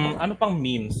type. Ano pang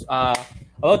memes?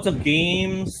 About sa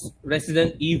games,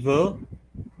 Resident Evil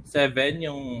 7,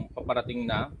 yung paparating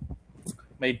na.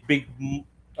 May big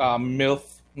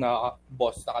MILF na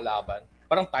boss na kalaban.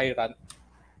 Parang tyrant.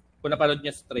 Kung napanood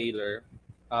niya sa trailer,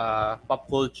 pop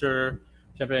culture,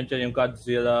 syempre nandiyan yung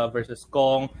Godzilla versus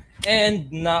Kong. And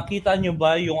nakita nyo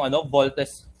ba yung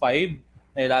Voltes 5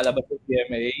 na ilalabas sa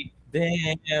GMA?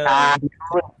 Damn!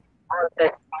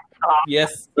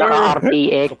 Yes, sir.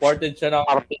 RTX. Supported siya ng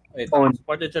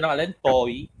supported siya ng alin?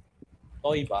 Toy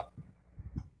ba?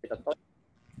 Toy.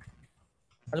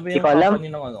 Ano ba yung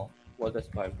company ng Voltes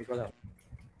 5? Hindi ko alam.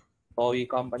 Toy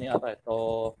company ata.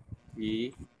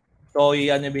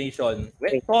 Toy Animation.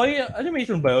 Wait, Toy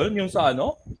Animation ba yun? Yung sa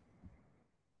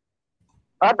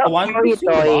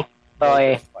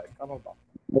Toy. Tama ba?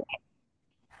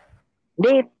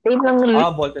 Hindi,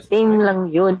 Voltes team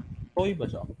lang yun. Toy ba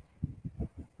siya?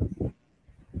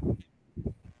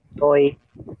 Toy.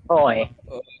 Toy.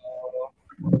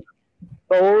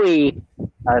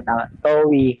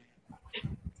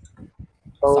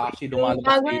 Sashi lumalabas.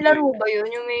 Bagong laro ba yun?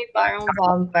 Yung may parang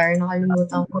vampire.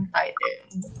 Nakalimutan ko yung title.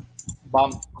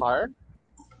 Vampire?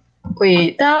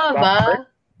 Wait, tama ba?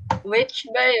 Which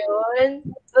ba yun?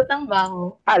 Lutang ba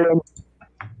ako? Alin?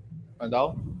 Ano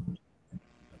daw?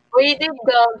 Wait,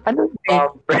 dog. Ano?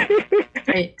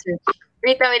 Wait, search.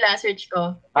 Wait lang, search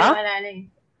ko. Ha? Malala eh.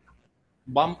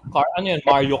 Car? Ano yun?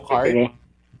 Mario Kart? Wait.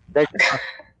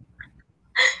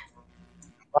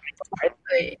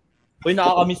 Uy,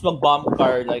 nakakamiss mag-bump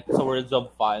car like sa Worlds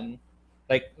of Fun.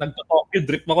 Like, nagto-Tokyo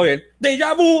drift mo ko yun.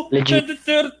 Deja vu! Legit.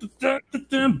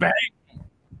 Bang!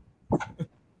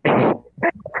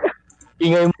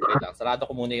 Ingay mo. Wait lang, sarado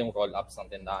ko muna yung roll-ups ng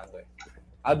tindahan ko eh.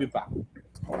 I'll be back.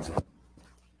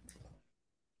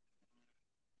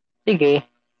 Sige.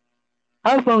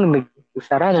 Habang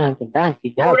nagsara na ng tindahan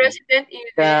si Gabi. Resident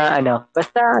Evil.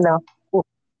 Basta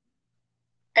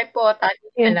Ay po,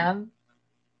 tali alam.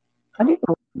 Ano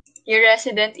ito? Yung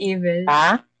Resident Evil.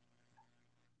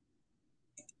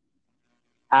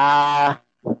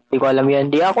 Hindi ko alam yan.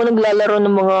 Di ako naglalaro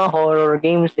ng mga horror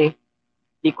games eh.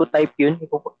 Di ko type yun.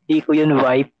 Di ko yun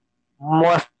vibe.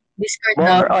 Discord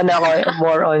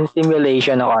More on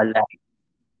simulation ako lang.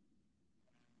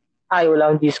 Ay, wala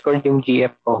akong Discord yung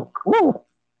GF ko. Woo!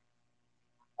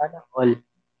 Sana all.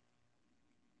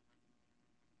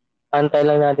 Antay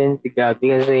lang natin si Gabi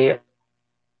kasi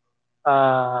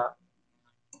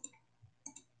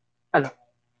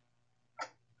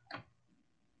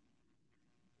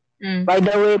By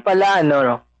the way pala,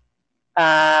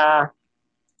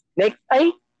 next,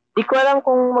 di ko alam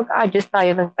kung mag-adjust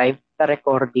tayo ng time sa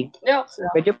recording.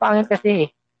 Medyo pangit kasi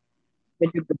eh.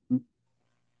 Medyo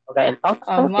okay,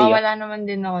 mawala naman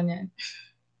din ako niyan.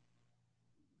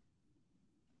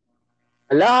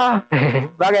 Hala!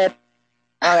 Bakit?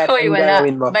 Uy, wala.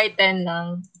 By 10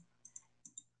 lang.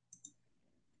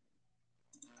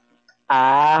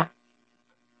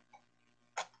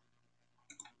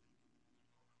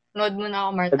 Nood mo na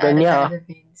ako, Marta.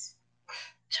 Philippines.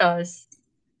 Chos.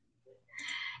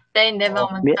 Hindi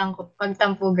ba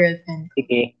magtampo girlfriend?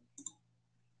 Sige.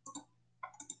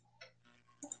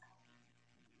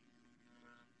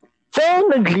 So,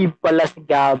 nag-leave pala si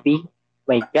Gabi.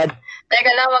 My God.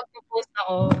 Teka lang, magpo-post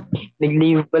ako.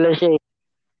 Nag-leave pala siya eh.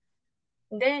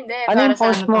 Hindi. Ano yung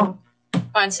post mo?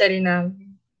 Pansari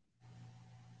namin.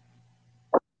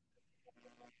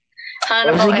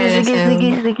 Hanap ako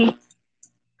LSM. Sige.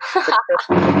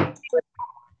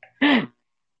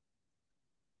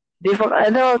 Di pa,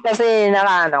 kasi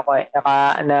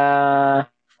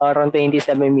around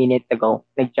 27 minutes ago,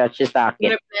 nag-chat siya sa akin.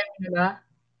 Reply mo na ba?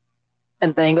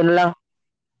 Antayin ko na lang.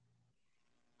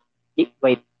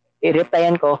 Wait,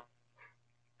 i-replyan ko.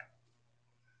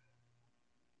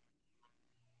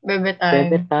 Bebe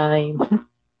time.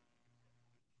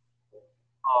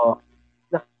 Oo.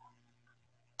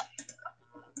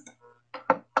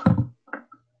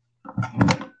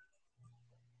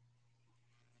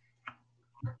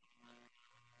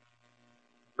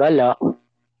 Gala.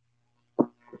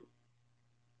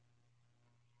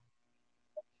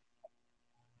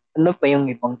 Ano pa yung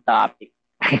ibang topic?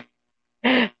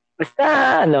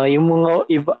 Basta, yung mga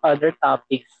other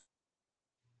topics.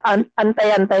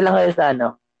 Antay-antay lang kayo sa,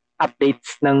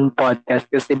 updates ng podcast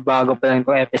kasi bago pa lang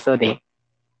itong episode eh.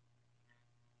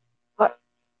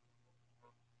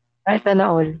 Ay,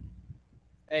 sana all.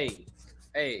 Hey,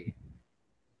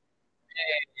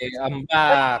 I'm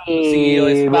back. CEO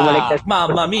is back.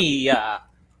 Mamma mia.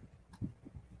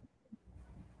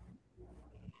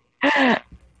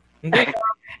 Hindi.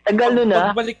 Tagal nun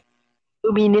na. Pagbalik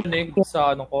 2 minutes.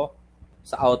 Sa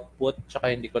sa output,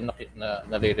 tsaka hindi ko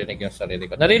naririnig yung sarili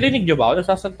ko. Naririnig nyo ba ako?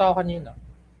 Nasasalta ako kanina.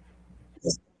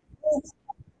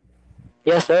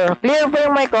 Yes, sir. Clear ba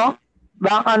yung mic ko?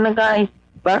 Baka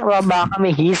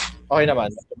may hiss. Okay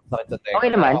naman. Okay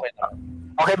naman?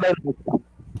 Okay ba yung mic?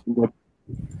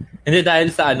 Hindi dahil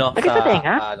sa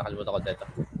nakalimutan ko dito.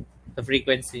 Sa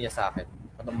frequency niya sa akin.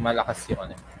 Malakas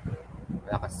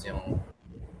yung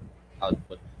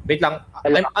output. Wait lang.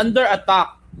 I'm under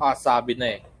attack. Sabi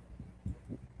na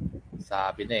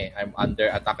eh. I'm under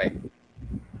attack eh.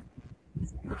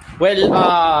 Well,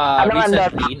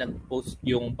 recently, nag-post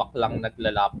yung baklang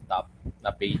nagla-laptop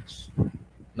na page.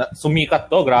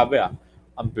 Sumikat to, grabe ah.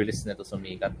 Ang bilis nito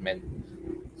sumikat, men.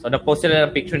 So, nag-post sila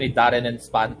ng picture ni Darren and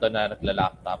Spanto na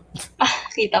nagla-laptop.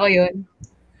 Kita ko yun.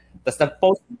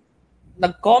 Tapos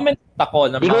nag-comment ako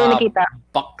na mga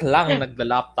baklang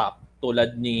nagla-laptop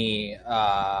tulad ni,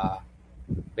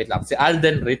 si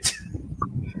Alden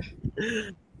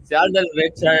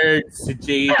Richards, si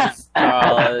James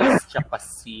Charles, tsaka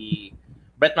si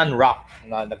Bretman Rock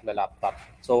na nagla-laptop.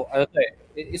 So,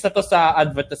 isa to sa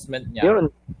advertisement niya. Yun.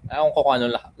 Ayaw ko kung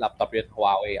anong laptop yun,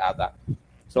 Huawei ata.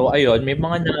 So, ayun, may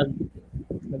mga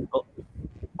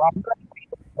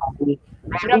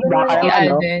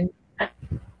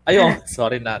Ayun,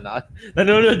 sorry Nana.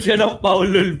 Nanonood siya ng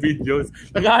Paulul videos.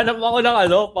 Naghahanap ako ng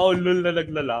Paulul na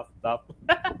nagla-laptop.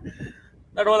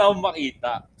 Pero wala akong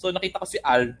makita. So, nakita ko si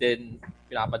Alden.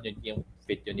 Pinapanood yung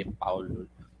video ni Paulul.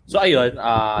 So, ayun,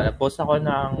 nag-post ako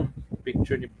ng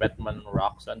picture ni Bretman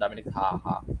Rock. So, ang dami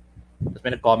naghaha. Tapos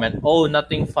may nag-comment,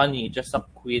 nothing funny. Just a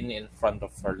queen in front of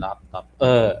her laptop.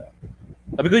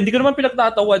 Sabi ko, hindi ko naman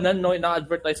pinagtatawanan, no?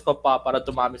 Ina-advertise ko pa para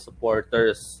dumami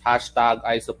supporters.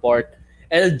 #I support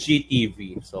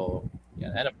LGTV. So,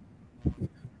 yan.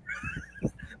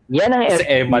 Yan ang si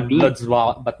Emma, Lods,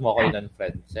 ba't mo ako yun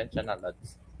friend? Sensya na,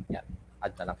 Lods. Yan.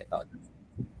 Add na lang kita.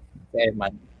 Si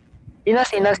Eman.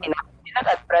 Sino?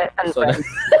 So,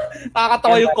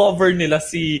 nakakatawa yung cover nila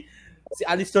si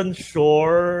Alison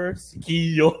Shore, si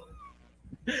Kiyo.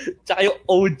 Tsaka yung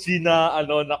OG na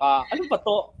ano ba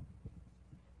to?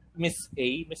 Miss A.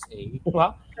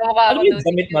 Diba? Ano yung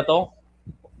damit na to?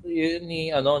 Yun ni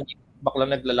bakla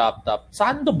nagla-laptop.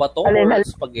 Sando ba to? Or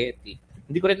spaghetti?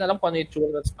 Hindi ko rin alam kung ano yung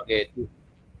tsura ng spaghetti.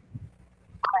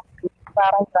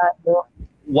 Parang sando.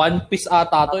 One Piece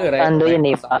ata to, right? Sando yun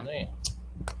eh.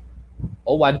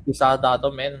 One Piece ata to,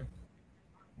 men.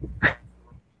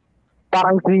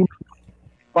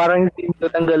 Parang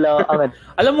simple ang galaw.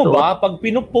 Alam mo ba, pag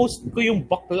pinopost ko yung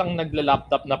baklang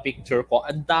nagla-laptop na picture ko,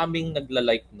 ang daming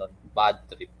nagla-like nun. Bad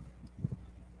trip.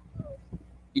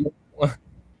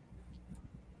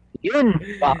 Yun.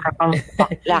 Parang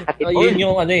bakla. Yun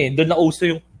yung doon na uso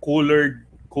yung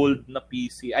cooled na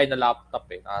PC, na laptop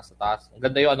nasa taas. Ang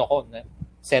ganda yung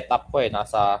setup ko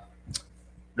nasa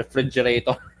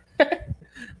refrigerator.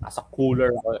 Nasa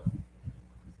cooler ako.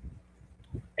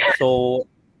 So,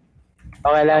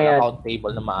 okay lang yan. Account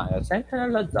table na maayos. Saan ka na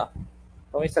lads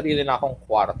So, may sarili na akong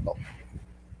kwarto.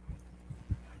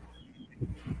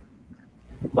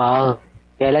 Wow.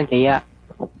 Kaya.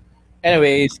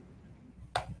 Anyways,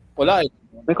 wala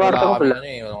may kwarto ko pala.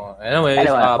 Anyways,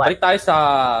 balik tayo sa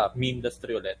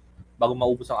Memedustry ulit bago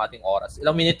maubos ang ating oras.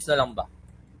 Ilang minutes na lang ba?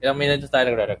 Ilang minutes tayo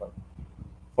nagre-record?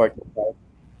 45.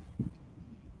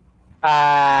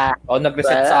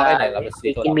 Nag-reset sa akin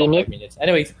 15 minutes.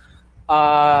 Anyways,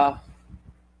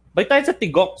 balik tayo sa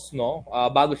Tigox, no?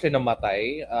 Bago siya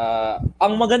namatay.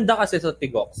 Ang maganda kasi sa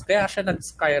Tigox, kaya siya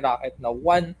nag-skyrocket na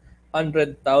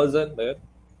 100,000 ba yun?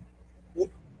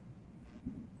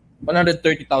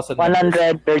 130,000.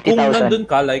 130,000. Kung nandun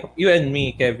ka, like you and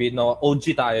me, Kevin, no,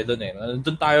 OG tayo dun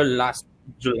Nandun tayo last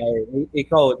July.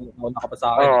 Ikaw, nauna ka pa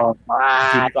sa akin.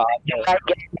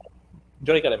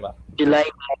 July ka rin ba? July.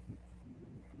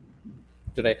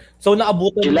 So,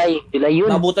 naabutan July yun.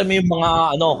 Naabutan mo yung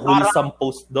mga wholesome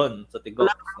post doon sa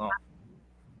Tigox, no?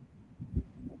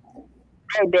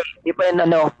 Hindi pa yun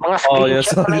mga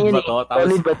screenshot pa yun.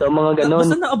 Solid ba to? Mga ganun.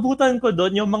 Basta naabutan ko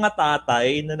doon yung mga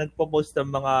tatay na nagpo-post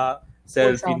ng mga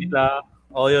selfie nila.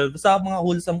 Yun. Basta mga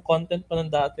wholesome content pa ng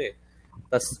dati.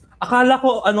 Tapos, akala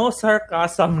ko,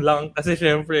 sarcasm lang. Kasi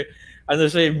syempre,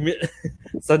 siya,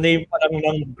 sa name pa lang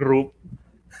ng group.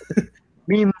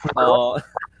 Meme group.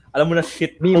 Alam mo na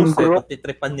shit post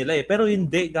pagtitripan nila Pero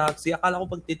hindi, Gagsi. Akala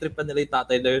ko pagtitripan nila yung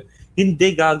tatay na yun. Hindi,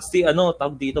 Gagsi.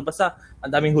 Tawag dito. Basta,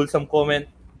 ang daming wholesome comment.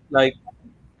 Like,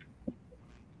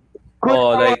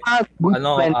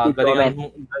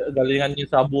 galingan niyo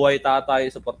sa buhay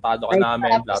tatay, suportado ka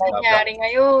namin, blah, blah, blah. Nangyari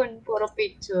ngayon, puro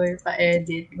picture,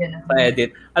 pa-edit, gano'n.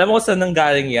 Pa-edit. Alam mo kung saan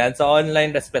nanggaling yan? Sa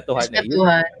online respetuhan.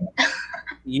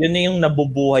 Yun yung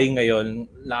nabubuhay ngayon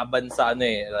laban sa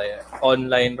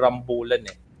online rambulan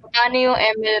Ano yung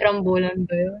ML rambulan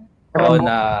ba yun?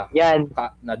 Yan.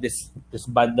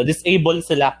 Na-disable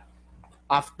sila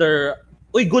after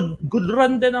good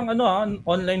run din ng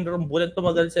online rambulan.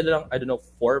 Tumagal sila ng 4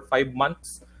 or 5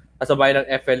 months kasabay ng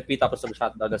FLP tapos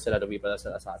nag-shutdown na sila, lumipat na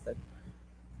sila sa atin.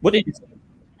 Buti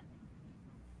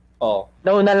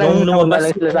Nauna lang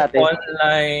sila sa atin.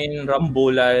 Online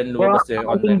rambulan, lumabas yung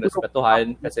online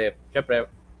respetuhan kasi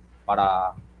syempre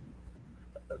para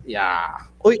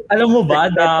alam mo ba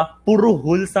na puro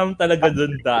wholesome talaga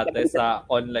dun dati sa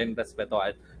online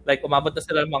respetuhan. Like umabot na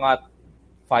sila ng mga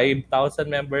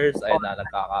 5,000 members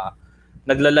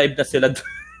nagla-live na sila.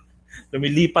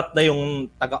 Lumilipat na yung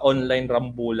taga-online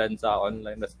rambulan sa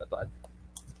online respetuhan.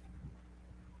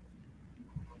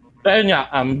 So yun nga,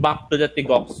 back to the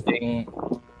Tigox thing.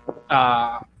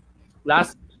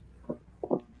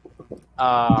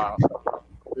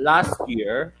 Last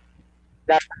year,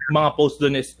 mga post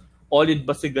doon is, olid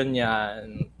ba si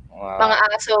ganyan? Mga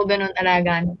aso, ganun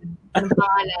alagaan. Anong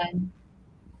pangalan?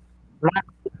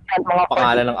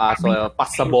 Pangalan ng aso,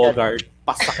 pas sa Bogart,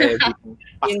 pas sa Kevin,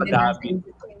 pas sa Gabi.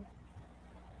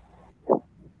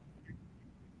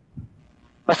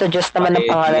 Basta just naman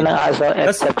ang pangalan ng aso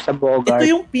except sa Bogart.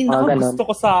 Ito yung pinaka gusto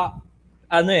ko sa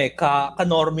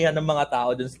kanormihan ng mga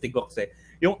tao dun sa Tigox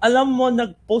Yung alam mo,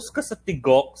 nag-post ka sa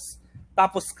Tigox,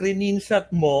 tapos screenshot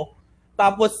mo,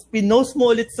 tapos pinost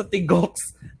mo ulit sa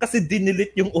Tigox kasi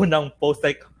dinilit yung unang post.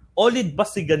 Like, olid ba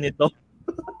si ganito?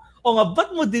 O nga,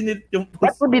 ba't mo dinilit yung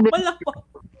post? Wala pa.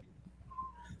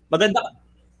 Maganda.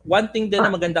 One thing din na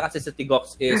maganda kasi sa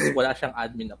Tigox is wala siyang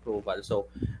admin approval. So,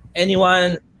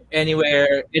 anyone,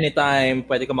 anywhere, anytime,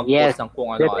 pwede ka mag-post ng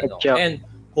kung ano-ano. And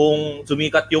kung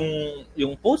sumikat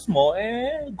yung post mo,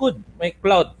 good. May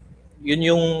clout.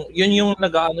 Yun yung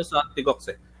nag-aano sa Tigox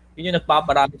Yun yung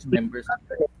nagpaparami sa members.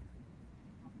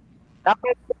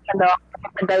 Tapos,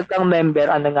 kapag kang member,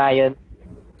 ngayon?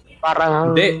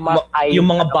 Parang Hindi, yung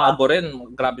mga ano, bago rin,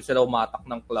 grabe sila umatak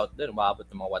ng clout din. Umabot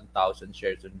ng mga 1,000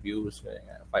 shares and views,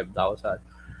 5,000.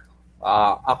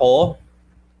 Ako,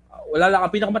 wala lang.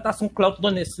 Ang pinakamataas ng clout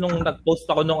doon is nung nag-post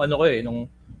ako nung nung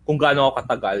kung gaano ako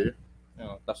katagal.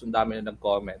 Tapos ang dami na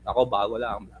nag-comment. Ako, bago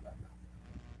lang.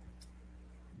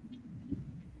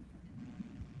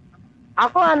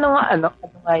 Ako ano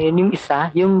nga yun, yung isa,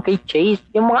 yung kay Chase,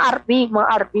 yung mga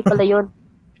RP pala yun.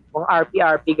 Mga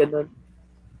RP, ganun.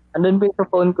 Andun pa yung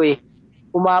phone ko eh.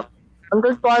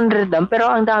 Hanggang 200 lang,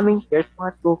 pero ang daming shares,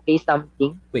 mga 2K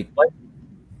something. Wait, what?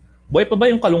 Boy pa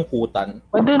ba yung kalungkutan?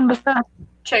 Andun, basta.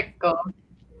 Check ko.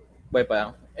 Boy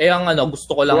pa yan. Ang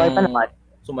gusto ko lang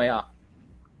sumaya.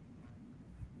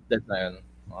 Dead na yun.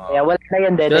 Kaya wala na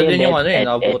yun, dead. Sila din yung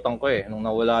nabutan ko eh. Nung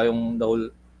nawala yung the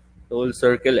whole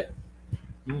circle eh.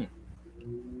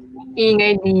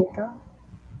 Ingay dito.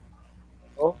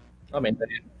 Oh.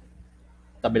 Mental yun.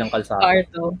 Tabi ng kalsada.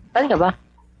 Parto. Saan ka ba?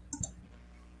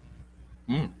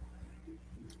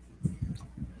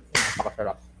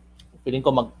 Napakasarap. Feeling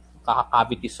ko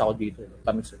magkakavities ako dito.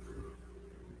 Tamis.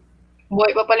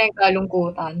 Buhay pa pala yung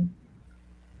kalungkutan.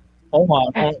 Oo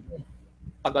nga.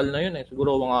 Tagal na yun eh.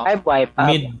 Siguro mga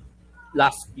mid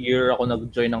last year ako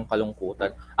nag-join ng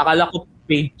kalungkutan. Akala ko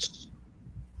page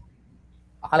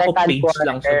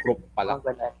lang sa group pala.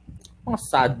 Mga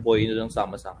sad boy na lang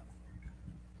sama-sama.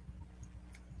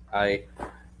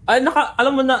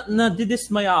 Alam mo na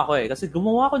didismaya ako eh. Kasi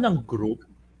gumawa ako ng group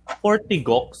for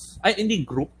Tigox. Hindi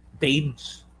group,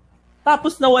 page.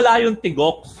 Tapos nawala yung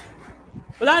Tigox.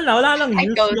 Wala lang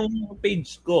use yung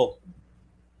page ko.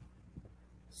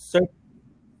 Search.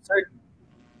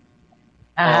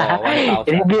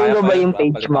 Review ko ba yung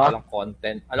page mo?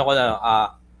 Content. Ano ko na,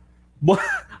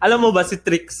 alam mo ba si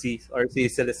Trixie or si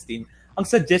Celestine, ang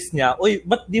suggest niya,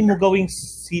 ba't di mo gawing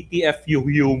CTFU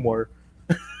humor?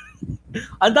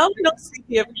 Ang dami ng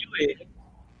CTFU eh.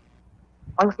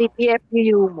 Ang CTFU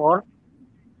humor?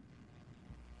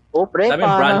 Pre,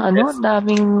 parang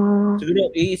daming...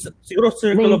 Siguro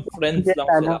circle of friends lang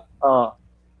sila.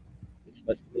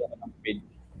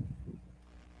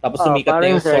 Tapos sumikat na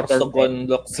yung Sorsogon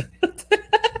looks.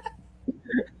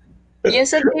 Yan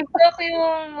sa TikTok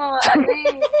yung mga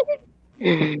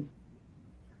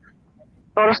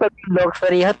Sorsogon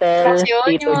Luxury Hotel,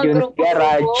 Tito Jun's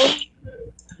Garage.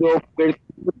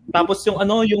 Tapos yung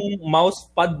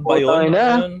mousepad ba yun?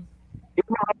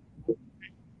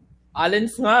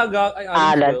 Allen's nga.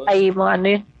 Allen. Ay, mga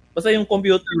yun. Basta yung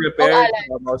computer repair,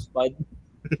 mousepad.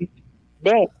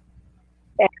 Hindi.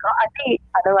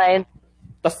 Ano nga yun?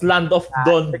 Tas Land of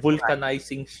Dawn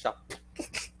vulcanizing shop.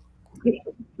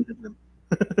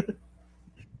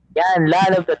 Yan,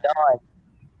 Land of the Dawn.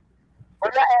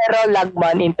 Wala Aero,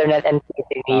 Lagman, Internet, and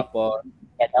TV.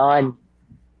 Ganon.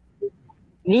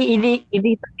 Hindi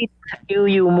yung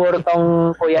humor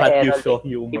tong Kuya Aero.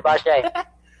 Iba siya eh.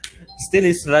 Still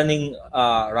is running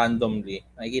randomly.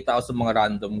 Nakikita ko sa mga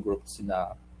random groups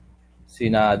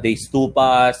sina Days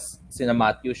Tupas, sina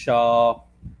Matthew Shaw,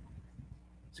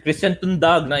 si Christian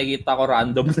Tundag, nakikita ko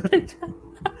random na rin.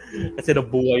 Kasi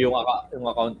nabuhay yung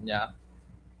account niya.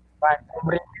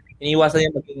 Iniwasan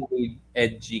niya maging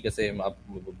edgy kasi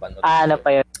mababanot. Ano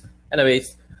pa yun?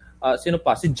 Anyways, sino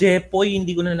pa? Si Jepoy,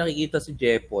 hindi ko na nakikita si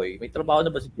Jepoy. May trabaho na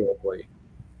ba si Jepoy?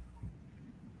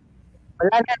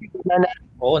 Wala na.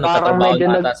 Oo, nagtatrabaho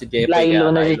na ata si Jepoy.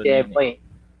 Lilo na si Jepoy.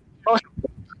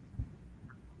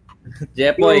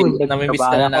 Jepoy, namimiss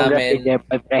ka na namin.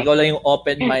 Ikaw lang yung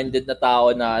open-minded na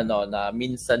tao na na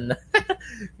minsan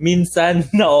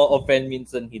na o-open,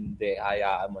 minsan hindi.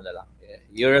 Hayaan mo na lang.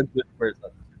 You're a good person.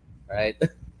 Right?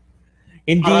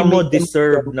 Hindi mo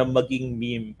deserve na maging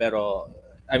meme, pero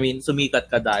sumikat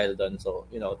ka dahil doon. So,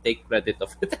 take credit of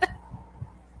it.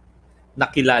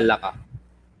 Nakilala ka.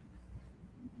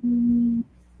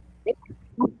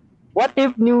 What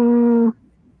if yung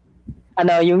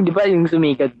di ba yung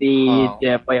sumikat si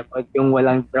Jepoy pag yung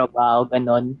walang trabaho,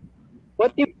 ganon?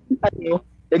 What if,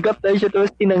 nag-apply siya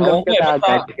tapos tinanggap ka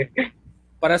agad?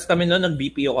 Paras kami noon,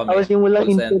 nag-BPO kami. Tapos yung walang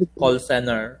call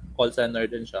center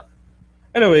din siya.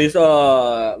 Anyways,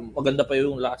 maganda pa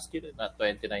yung last year na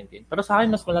 2019. Pero sa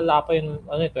akin, mas malala pa yung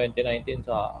 2019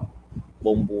 sa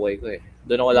buong buhay ko eh.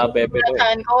 Doon ako wala bebe ko eh.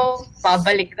 Saan ko,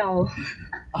 pabalik na ako.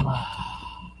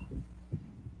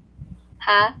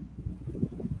 Ha?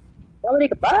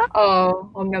 Babalik ka ba? Oo,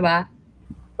 huwag na ba?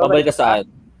 Babalik ka saan?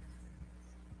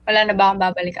 Wala na ba akong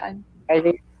babalikan?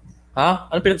 Ha?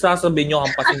 Ano pinagsasabihin nyo?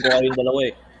 Hampasin ko kayong dalawa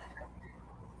eh.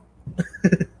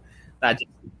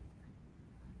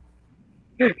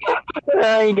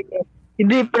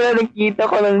 Hindi, pero nakita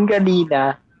ko lang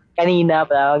kanina. kanina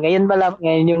pa.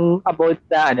 Ngayon yung about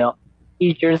sa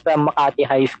teachers sa Makati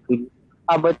High School.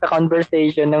 About the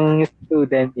conversation ng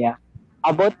student niya.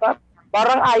 About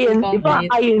parang INC, di ba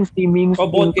INC means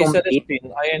About kay incomplete? Celestine,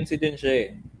 INC din siya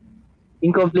eh.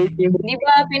 Incomplete yung... Di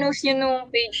ba pinost yun nung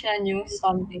page na news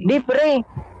something? Di pre.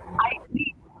 INC.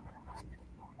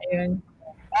 Ayun.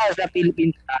 Sa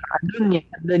Philippines. Andun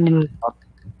yun.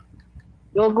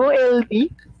 Logo LT?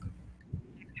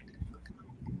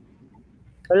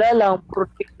 Wala lang.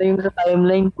 Protect na yung sa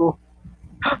timeline ko.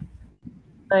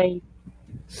 Ay.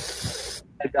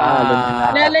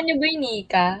 Kilala niyo ba yung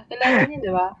Nika? Kilala niyo,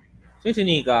 di ba? Si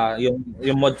Nika,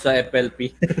 yung mod sa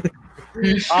FLP.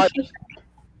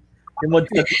 Yung mod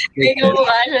sa Ikaw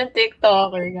mukha siyang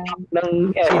TikToker.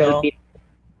 Ng FLP.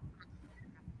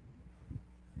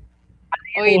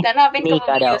 Wait, hanapin ko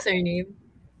Nika mo daw. username.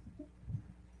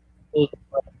 Nika.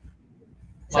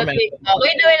 Sa TikTok.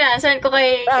 Wait na, saan ko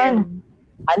kay... Saan?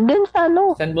 Andun sa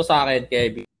Send mo sa akin,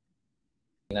 Kevin.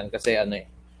 Kasi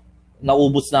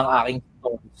naubos na ang aking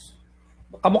stones.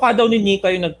 Kamukha daw ni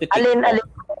Nika yung nagtitik. Alin.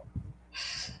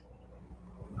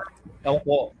 Ewan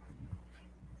ko.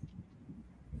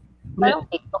 Parang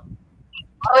TikTok.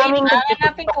 Wait,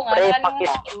 hanapin ko nga.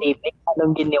 Pakis-specific.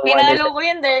 Anong ginawa Pinalo ko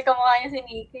yun dahil kamukha niya si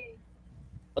Nika eh.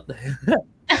 What the hell?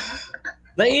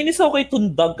 Naiinis ako kay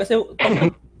Tundag kasi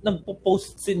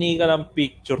nagpo-post si Nika ng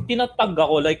picture. Tinatag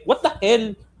ako like, what the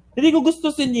hell? Hindi ko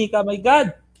gusto si Nika. My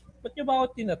God! Ba't niyo ba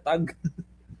ako tinatag?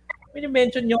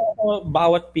 Mini-mention niyo ako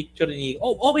bawat picture ni Nika.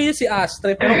 Oh, okay si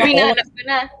Astre. Pero ako... Pinanap ko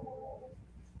na.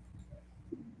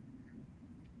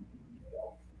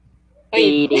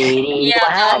 Wait.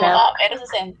 Pero sa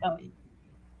sento.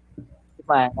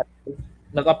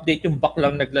 Nag-update yung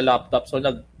baklang nagla-laptop. So,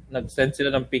 nag-send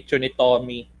sila ng picture ni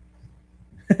Tommy.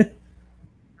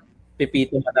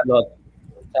 Pipito Manalot.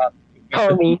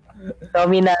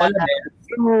 Tommy na.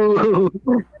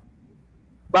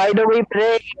 By the way,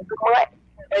 pre,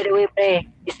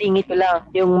 isingit ko lang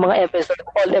yung mga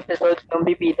all episodes ng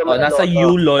Pipito Manalot. Nasa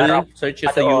ULOL. Search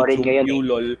sa YouTube.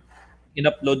 ULOL.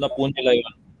 In-upload na po nila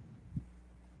yun.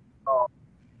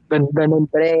 Ganda nun,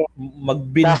 pre.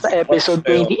 Mag-binge. Nasa episode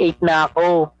 28 na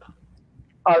ako.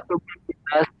 Out of 50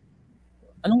 plus.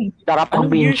 Sarap ang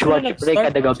binge watch, pre,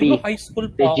 kada gabi. High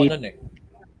school pa ako nun eh.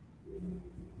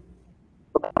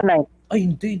 2009. Ay,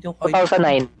 hindi ako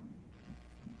 2009.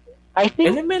 I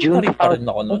think elementary pa rin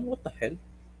ako nun. What the hell?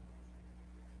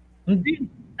 Hindi.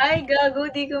 Ay,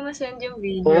 gago. Di ko masend yung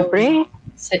video. Oh, pre.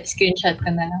 Screenshot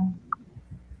ka na lang.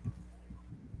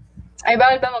 Ay,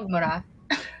 bawal ba magmura?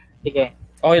 Sige.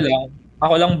 Okay lang.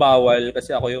 Ako lang bawal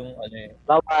kasi ako yung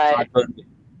Bawal.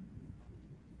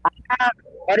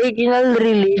 Original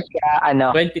release siya,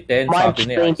 2010, March sabi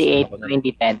niya. 28,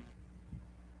 2010.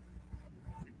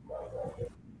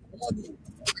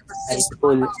 High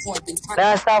school.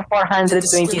 Nasa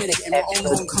 426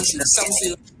 episodes.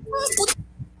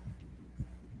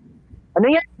 Ano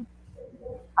yan?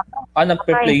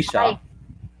 Nagpe-play siya.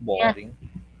 Boring.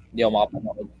 Hindi ako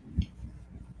makapanood.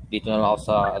 Dito na lang ako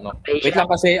sa Wait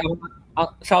lang kasi ang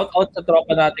shout out sa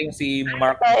tropa nating si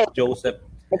Mark Joseph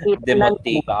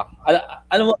Demontica.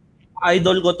 Ano mo,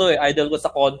 idol ko to eh. Idol ko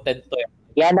sa content to eh.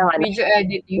 Yan ang video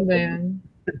editing ba yan?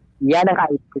 Yan ang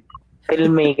idol.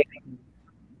 Filmmaker.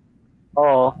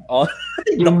 Oo. Oh,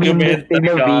 Yung documentary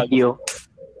na video.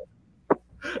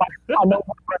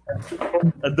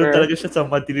 Andun talaga siya sa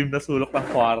madilim na sulok ng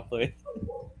kwarto eh.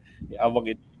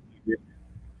 Iamag ito.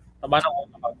 Tama na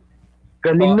ako.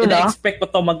 Galing nun ina-expect ko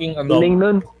to maging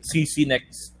CC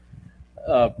next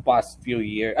past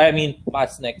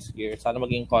next year. Sana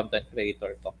maging content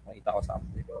creator to. Makita ko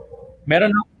something. Meron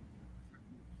na.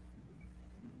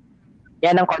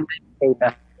 Yan ang content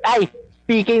creator. Ay,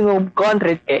 speaking of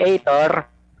content creator.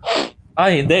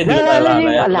 Ay, hindi.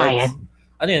 Alliance.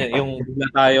 Ano yun? Yung bigla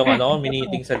tayong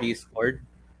miniting sa Discord.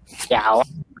 Yaw.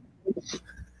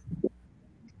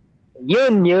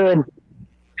 Yun.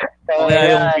 Kaya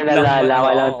yung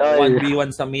biglang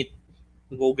 1v1 sa Meet,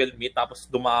 Google Meet, tapos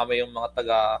dumami yung mga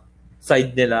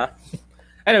taga-side nila.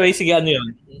 Anyway, sige, ano yun?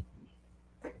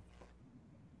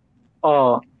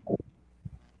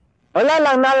 Wala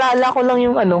lang, naalala ko lang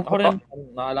yung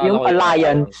yung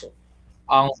Alliance.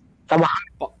 Ang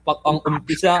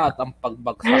umpisa at ang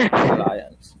pagbagsak ng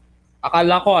Alliance.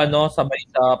 Akala ko sabay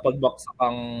sa pagbagsak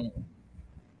ang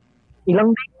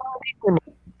ilang days yun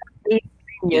eh.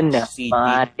 Yun na,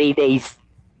 mga 3 days.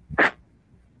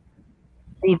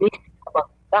 3 days,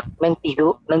 pinabagsak ng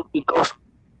tigos.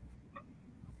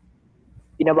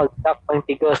 Pinabagsak ng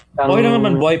tigos. Okay lang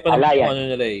naman, buhay pa naman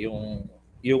Alliance. Nila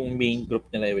yung main group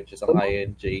nila, which is ang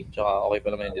INJ, tsaka okay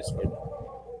pa naman yung Discord.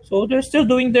 So they're still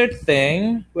doing their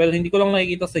thing. Well, hindi ko lang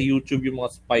nakikita sa YouTube yung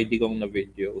mga Spidey kong na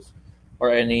videos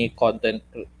or any content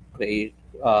create.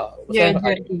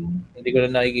 Hindi ko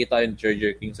na nakikita yung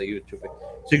Jerjer King sa YouTube.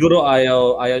 Siguro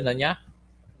ayaw na niya.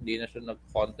 Hindi na siya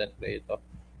nag-content creator.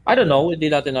 I don't know, hindi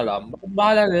natin alam.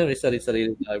 Bahala na rin sa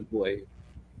sarili na buhay.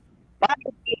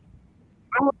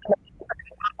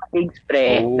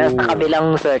 Pre, nasa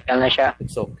kabilang circle na siya.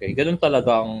 It's okay. Ganun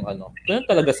talaga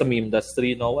sa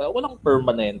Memedustry, no? Walang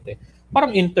permanente.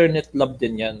 Parang internet love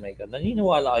din yan, my God.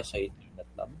 Naniniwala kayo sa internet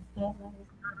love.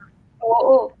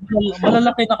 Oo.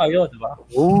 Malalaki na kayo, di ba?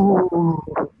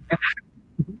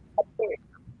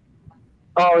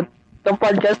 Itong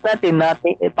podcast natin,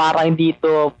 parang hindi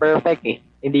to perfect eh.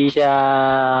 Hindi siya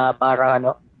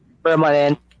parang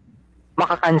permanent.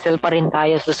 Makakancel pa rin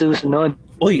tayo sa susunod.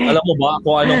 Uy, alam mo ba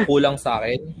kung anong kulang sa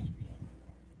akin?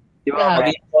 Di ba?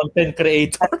 Maging content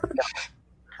creator.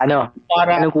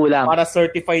 Anong kulang? Para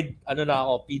certified, na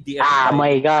ako, PDF.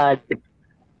 My God.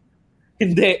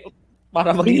 Hindi.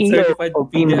 Para maging certified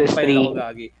PDF file ako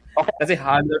gagi. Okay. Kasi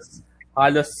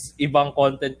halos ibang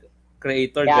content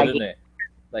creator gano'n eh.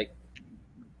 Like,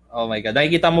 oh my God.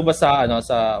 Nakikita mo ba sa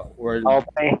world?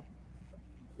 Okay.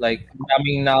 Like,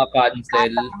 daming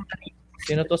naka-cancel.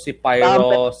 Sino to? Si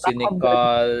Pyro, si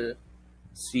Nicole,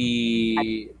 si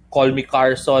Call Me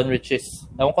Carson, which is,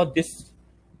 ewan ko,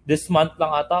 this month lang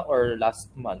ata or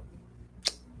last month?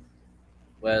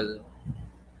 Well,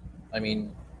 I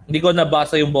mean, hindi ko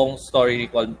nabasa yung buong story ni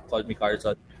Call Me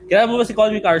Carson. Kilala mo ba si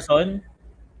Call Me Carson?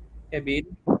 Kevin?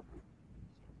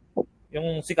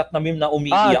 Yung sikat na meme na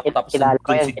umiiyak tapos si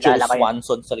Joe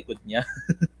Swanson sa likod niya.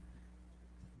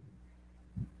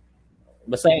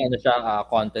 Basta siya,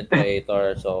 content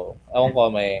creator. So, ewan ko,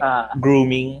 may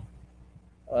grooming.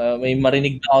 May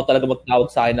marinig na ako talaga magtawag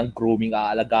sa akin ng grooming.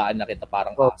 Aalagaan na kita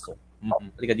parang aso.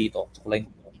 Halika dito. Sukulay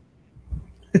ko.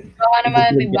 Baka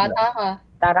naman, may bata ka.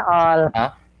 Tara all.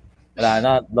 Ha? Wala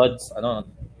na. Lods.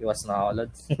 Iwas na ako,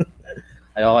 Lods.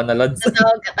 Ayoko na, Lods.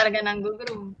 Natawag ka talaga ng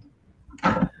gugroom.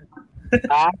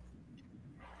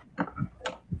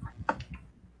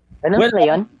 Ano na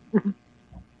yun?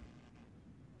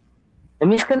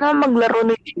 Namiss ko na maglaro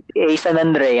ng GTA San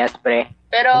Andreas, pre.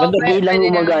 Pero pwede lang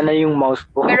umagana yung mouse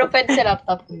ko. Pero pwede sa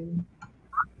laptop yun.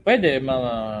 Pwede,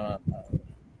 mga...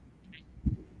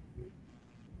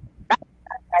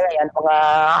 Kaya yan, mga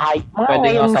pwede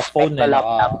nga sa phone na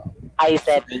laptop.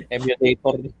 i7.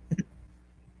 Emulator.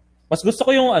 Mas gusto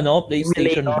ko yung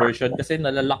PlayStation version kasi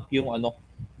nalalak yung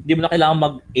hindi mo na kailangan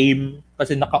mag-aim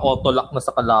kasi naka-auto-lock na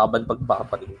sa kalaban pag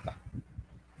babaling ka.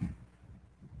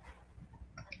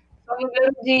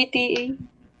 Maglaro GTA.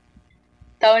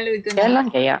 Download ko na. Kailan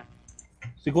kaya?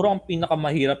 Siguro ang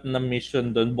pinakamahirap na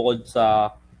mission doon bukod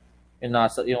sa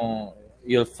yung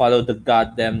you'll follow the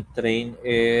goddamn train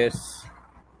is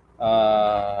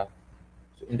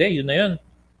hindi, yun na yun.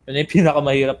 Yun yung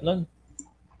pinakamahirap nun.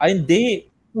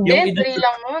 Hindi. Hindi, 3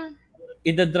 lang nun.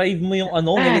 Ida-drive mo yung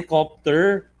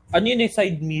helicopter. Ano yun yung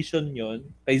side mission yun?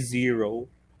 Kay Zero.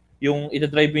 Yung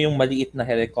ida-drive mo yung maliit na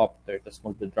helicopter tapos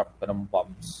magda-drop ka ng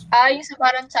bombs. Yung sa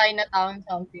parang Chinatown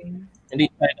something. Hindi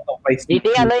Chinatown, Vice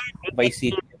City. Vice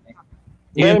City.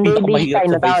 Yung pinakamahirap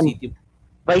sa Vice City.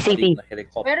 Vice City.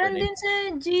 Meron din sa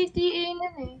GTA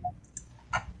nun eh.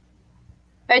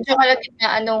 Medyo kalagit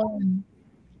na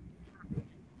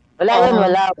Wala yun,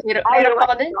 wala. Meron pa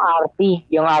ka din?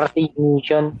 Yung RT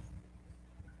mission.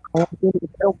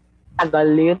 Tagal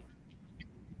yun.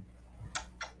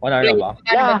 1 hour na ba?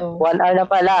 Yeah, 1 hour na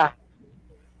pala.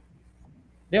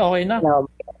 Hindi, okay na.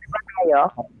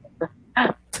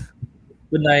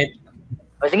 Good night.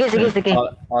 Sige.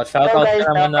 Shout out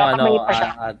ka naman na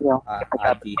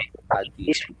Adi.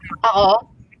 Ako?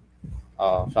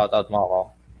 Shout out mo ako.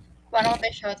 Paano ko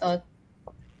tayo shout out?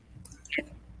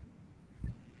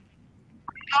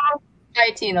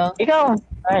 Kahit sino? Ikaw.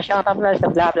 Shout out na sa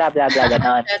blah blah blah blah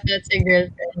ganon. Shout out sa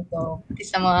girlfriend ko. Pati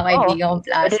sa mga kaibigan kong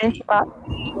plastic.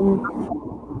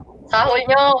 Sahol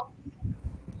nyo!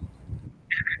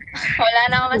 Wala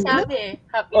na akong masabi eh.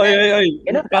 Happy Oy.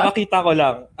 Kakakita ko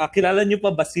lang. Kilala niyo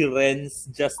pa ba si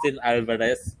Renz Justin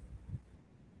Alvarez?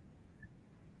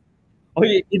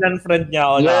 Oy, in-unfriend niya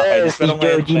ako na akin. Pero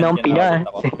ngayon,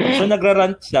 so,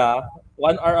 nagra-rant siya.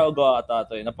 1 hour ago ata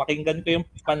ito. Napakinggan ko yung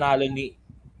panalo ni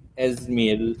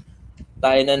Esmil.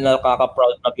 Tayo na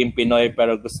nakaka-proud maging Pinoy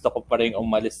pero gusto ko pa rin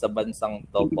umalis sa bansang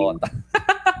to.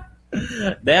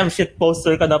 Damn, shit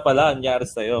poster ka na pala. Anyari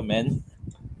sa'yo, man.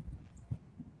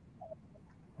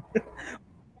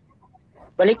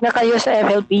 Balik na kayo sa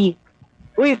FLP.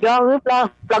 Uy, plug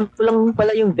ko lang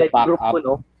pala yung dead group ko,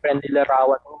 no? Friendly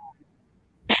larawan.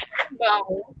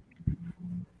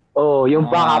 Oh, yung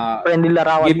baka friendly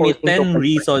larawan give me posting 10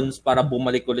 reasons para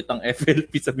bumalik ulit ang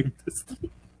FLP sa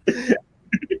Memedustry.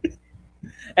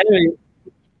 Anyway,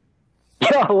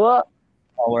 Yawa.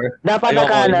 Dapat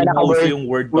naka-word yung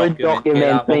Word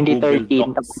document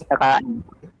 2013 tapos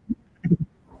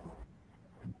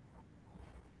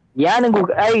yan ang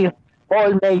Google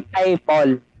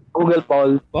Paul Google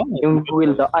Paul yung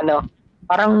Google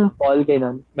parang Paul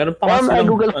ganun. Meron pa kasi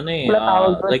Google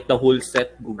like the whole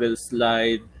set, Google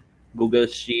Slide, Google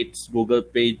Sheets, Google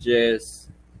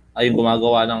Pages, yung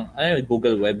gumagawa ng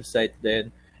Google website din.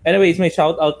 Anyways, may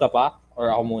shoutout ka pa or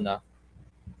ako muna?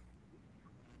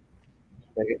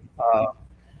 Okay.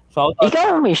 Shoutout.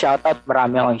 Ikaw may shoutout,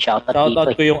 marami akong shoutout dito.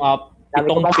 Shoutout ko yung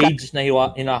itong page na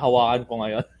hinahawakan ko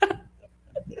ngayon.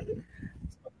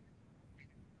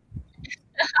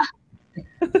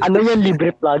 Ano yan, libre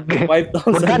plug?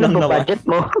 5,000 lang naman. Budget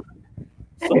mo?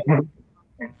 So,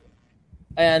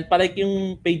 ayan, palike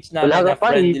yung page namin na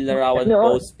Friendly Larawan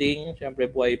Posting. Siyempre,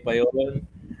 buhay pa yun.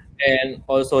 And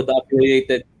also the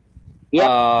affiliated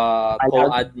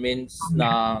co-admins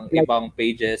ng ibang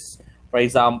pages. For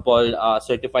example,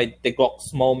 Certified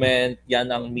Tigox Moment, yan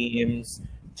ang memes,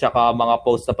 tsaka mga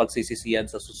post na pagsisisiyan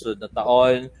sa susunod na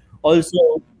taon.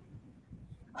 Also,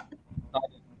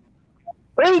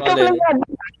 ikaw lang yan.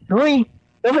 Uy,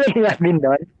 ikaw lang yan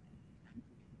doon.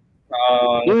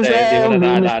 Yung sa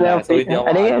memes so hindi ako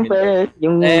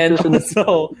and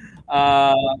also,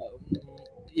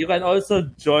 you can also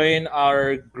join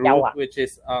our group which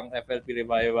is ang FLP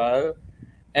Revival.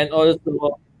 And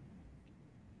also,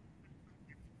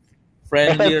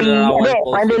 Friendly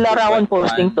Larawan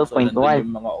Posting 2.1.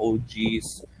 Yung mga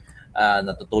OGs,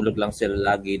 natutulog lang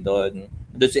sila lagi doon.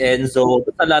 Doon si Enzo,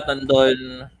 sa lahat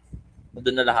nandun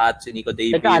na lahat, si Nico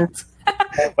David.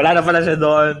 Wala na pala siya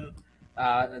doon.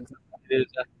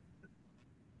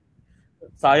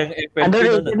 Sayang effect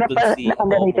yun, nandun si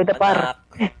Anak,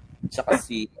 tsaka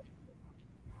si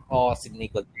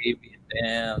Nico David.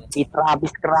 Si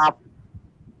Travis Crap.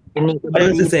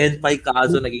 Ayun si Senpai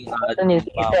Kazo naging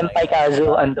si Senpai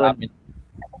Kazo andun.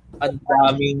 Ang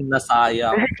daming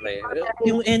nasayang, pre.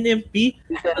 Yung NMP,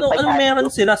 ano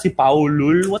meron sila? Si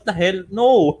Paulul? What the hell?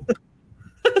 No!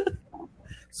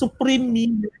 Supreme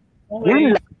Meme.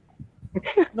 Okay.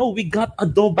 No, we got a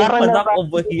double panak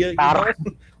over here. You know?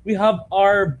 We have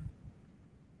our...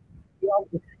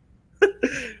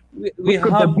 we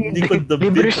have Nicole the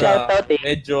Big.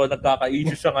 Medyo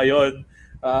nagkaka-issue siya ngayon.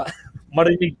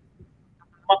 Marinig.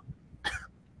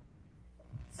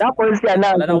 Tapos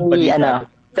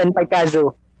Senpai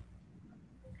Kazo.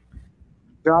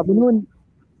 Grabe nun.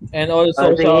 And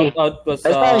also, shout out ko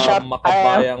sa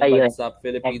Makabayang Bansa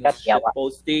Philippines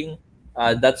posting.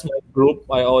 That's my group.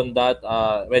 I own that.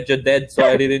 Medyo dead, so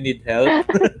I really need help.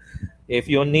 If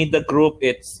you need the group,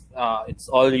 it's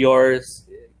all yours.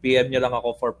 PM nyo lang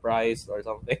ako for price or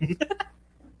something.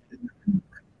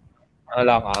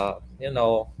 Magkano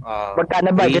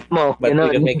budget mo? But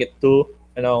we can make it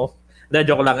 2,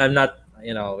 joke lang.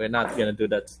 We're not gonna do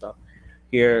that stuff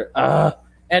here.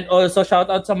 And also,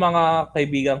 shout out sa mga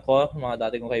kaibigan ko, mga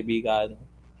dati kong kaibigan.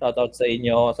 Shout out sa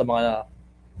inyo, sa mga,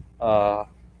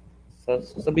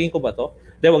 sabihin ko ba to?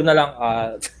 Hindi, wag na lang.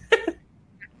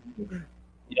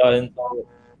 Yun.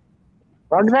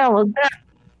 Wag na.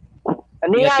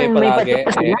 Ano yan? May budget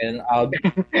pa sila? And I'll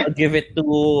give it to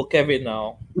Kevin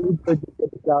now.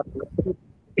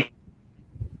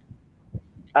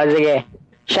 Sige.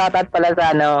 Shout out pala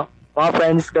sa mga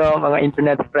friends ko, mga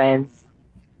internet friends.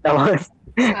 Tapos,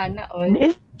 sana all.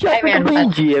 Shout out ko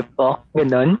yung GF ko.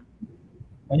 Ganon.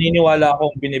 Maniniwala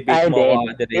akong binibig mo.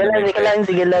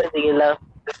 Sige lang.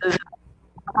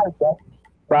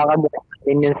 Baka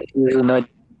din yun sa susunod.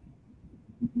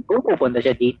 Kung pupunta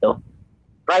siya dito.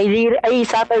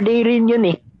 Saturday rin yun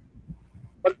eh.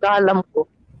 Pagkaalam ko.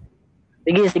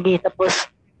 Sige. Tapos,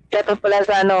 shout out pala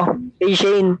sa kay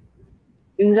Shane.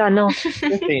 Yung sa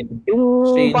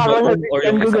yung parang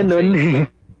nag-scan ko ganun.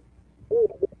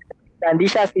 Hindi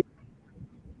siya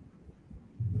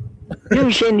yung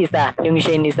Shane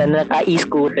isa na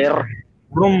naka-e-scooter.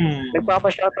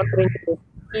 Nagpapa-shoutout rin.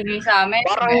 Hindi sa amin.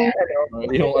 Parang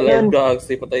yung alarm dogs,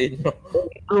 patayin nyo.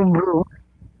 Bro.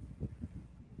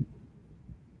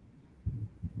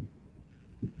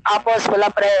 Tapos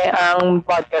wala pre, ang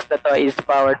podcast na to is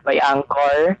powered by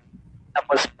Anchor.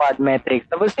 Tapos Podmetrics.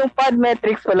 Tapos yung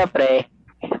Podmetrics wala pre,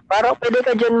 parang pwede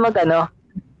ka dyan pwede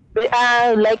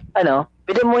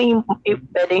mo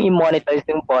pwedeng i-monetize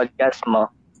yung podcast mo.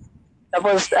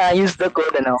 Tapos use the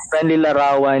code Friendly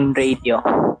Larawan Radio.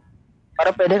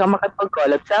 Para pwede ka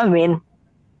makapag-collab sa amin.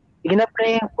 Sige na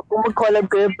pre, kung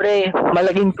mag-collab kayo pre,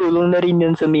 malaking tulong na rin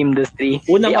yun sa Memedustry.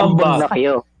 Unang ambag na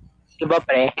kayo. Diba,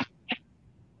 pre?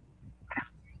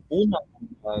 Unang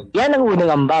ambag. Yan ang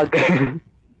unang ambag.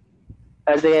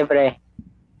 Sige, pre.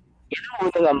 Yan ang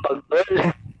unang ambag, tol.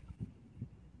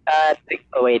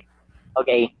 Wait.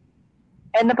 Okay.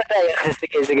 End na pa tayo.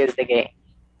 Sige.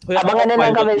 Kuya, Abangan na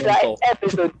lang kami pilot sa lang to.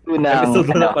 episode 2 ng Episode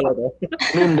na pala to.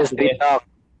 Memedustry Talk.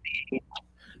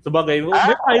 Sabagay,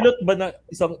 may pilot ba na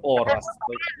isang oras?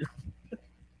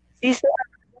 Season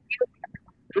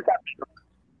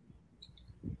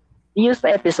News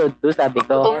sa episode 2, sabi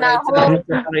ko. Alright, salamat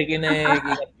sa pakikinig.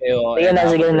 Ingat kayo.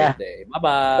 Sige na.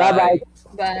 Bye-bye. Bye-bye.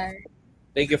 Bye.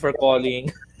 Thank you for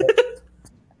calling.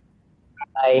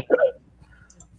 Bye.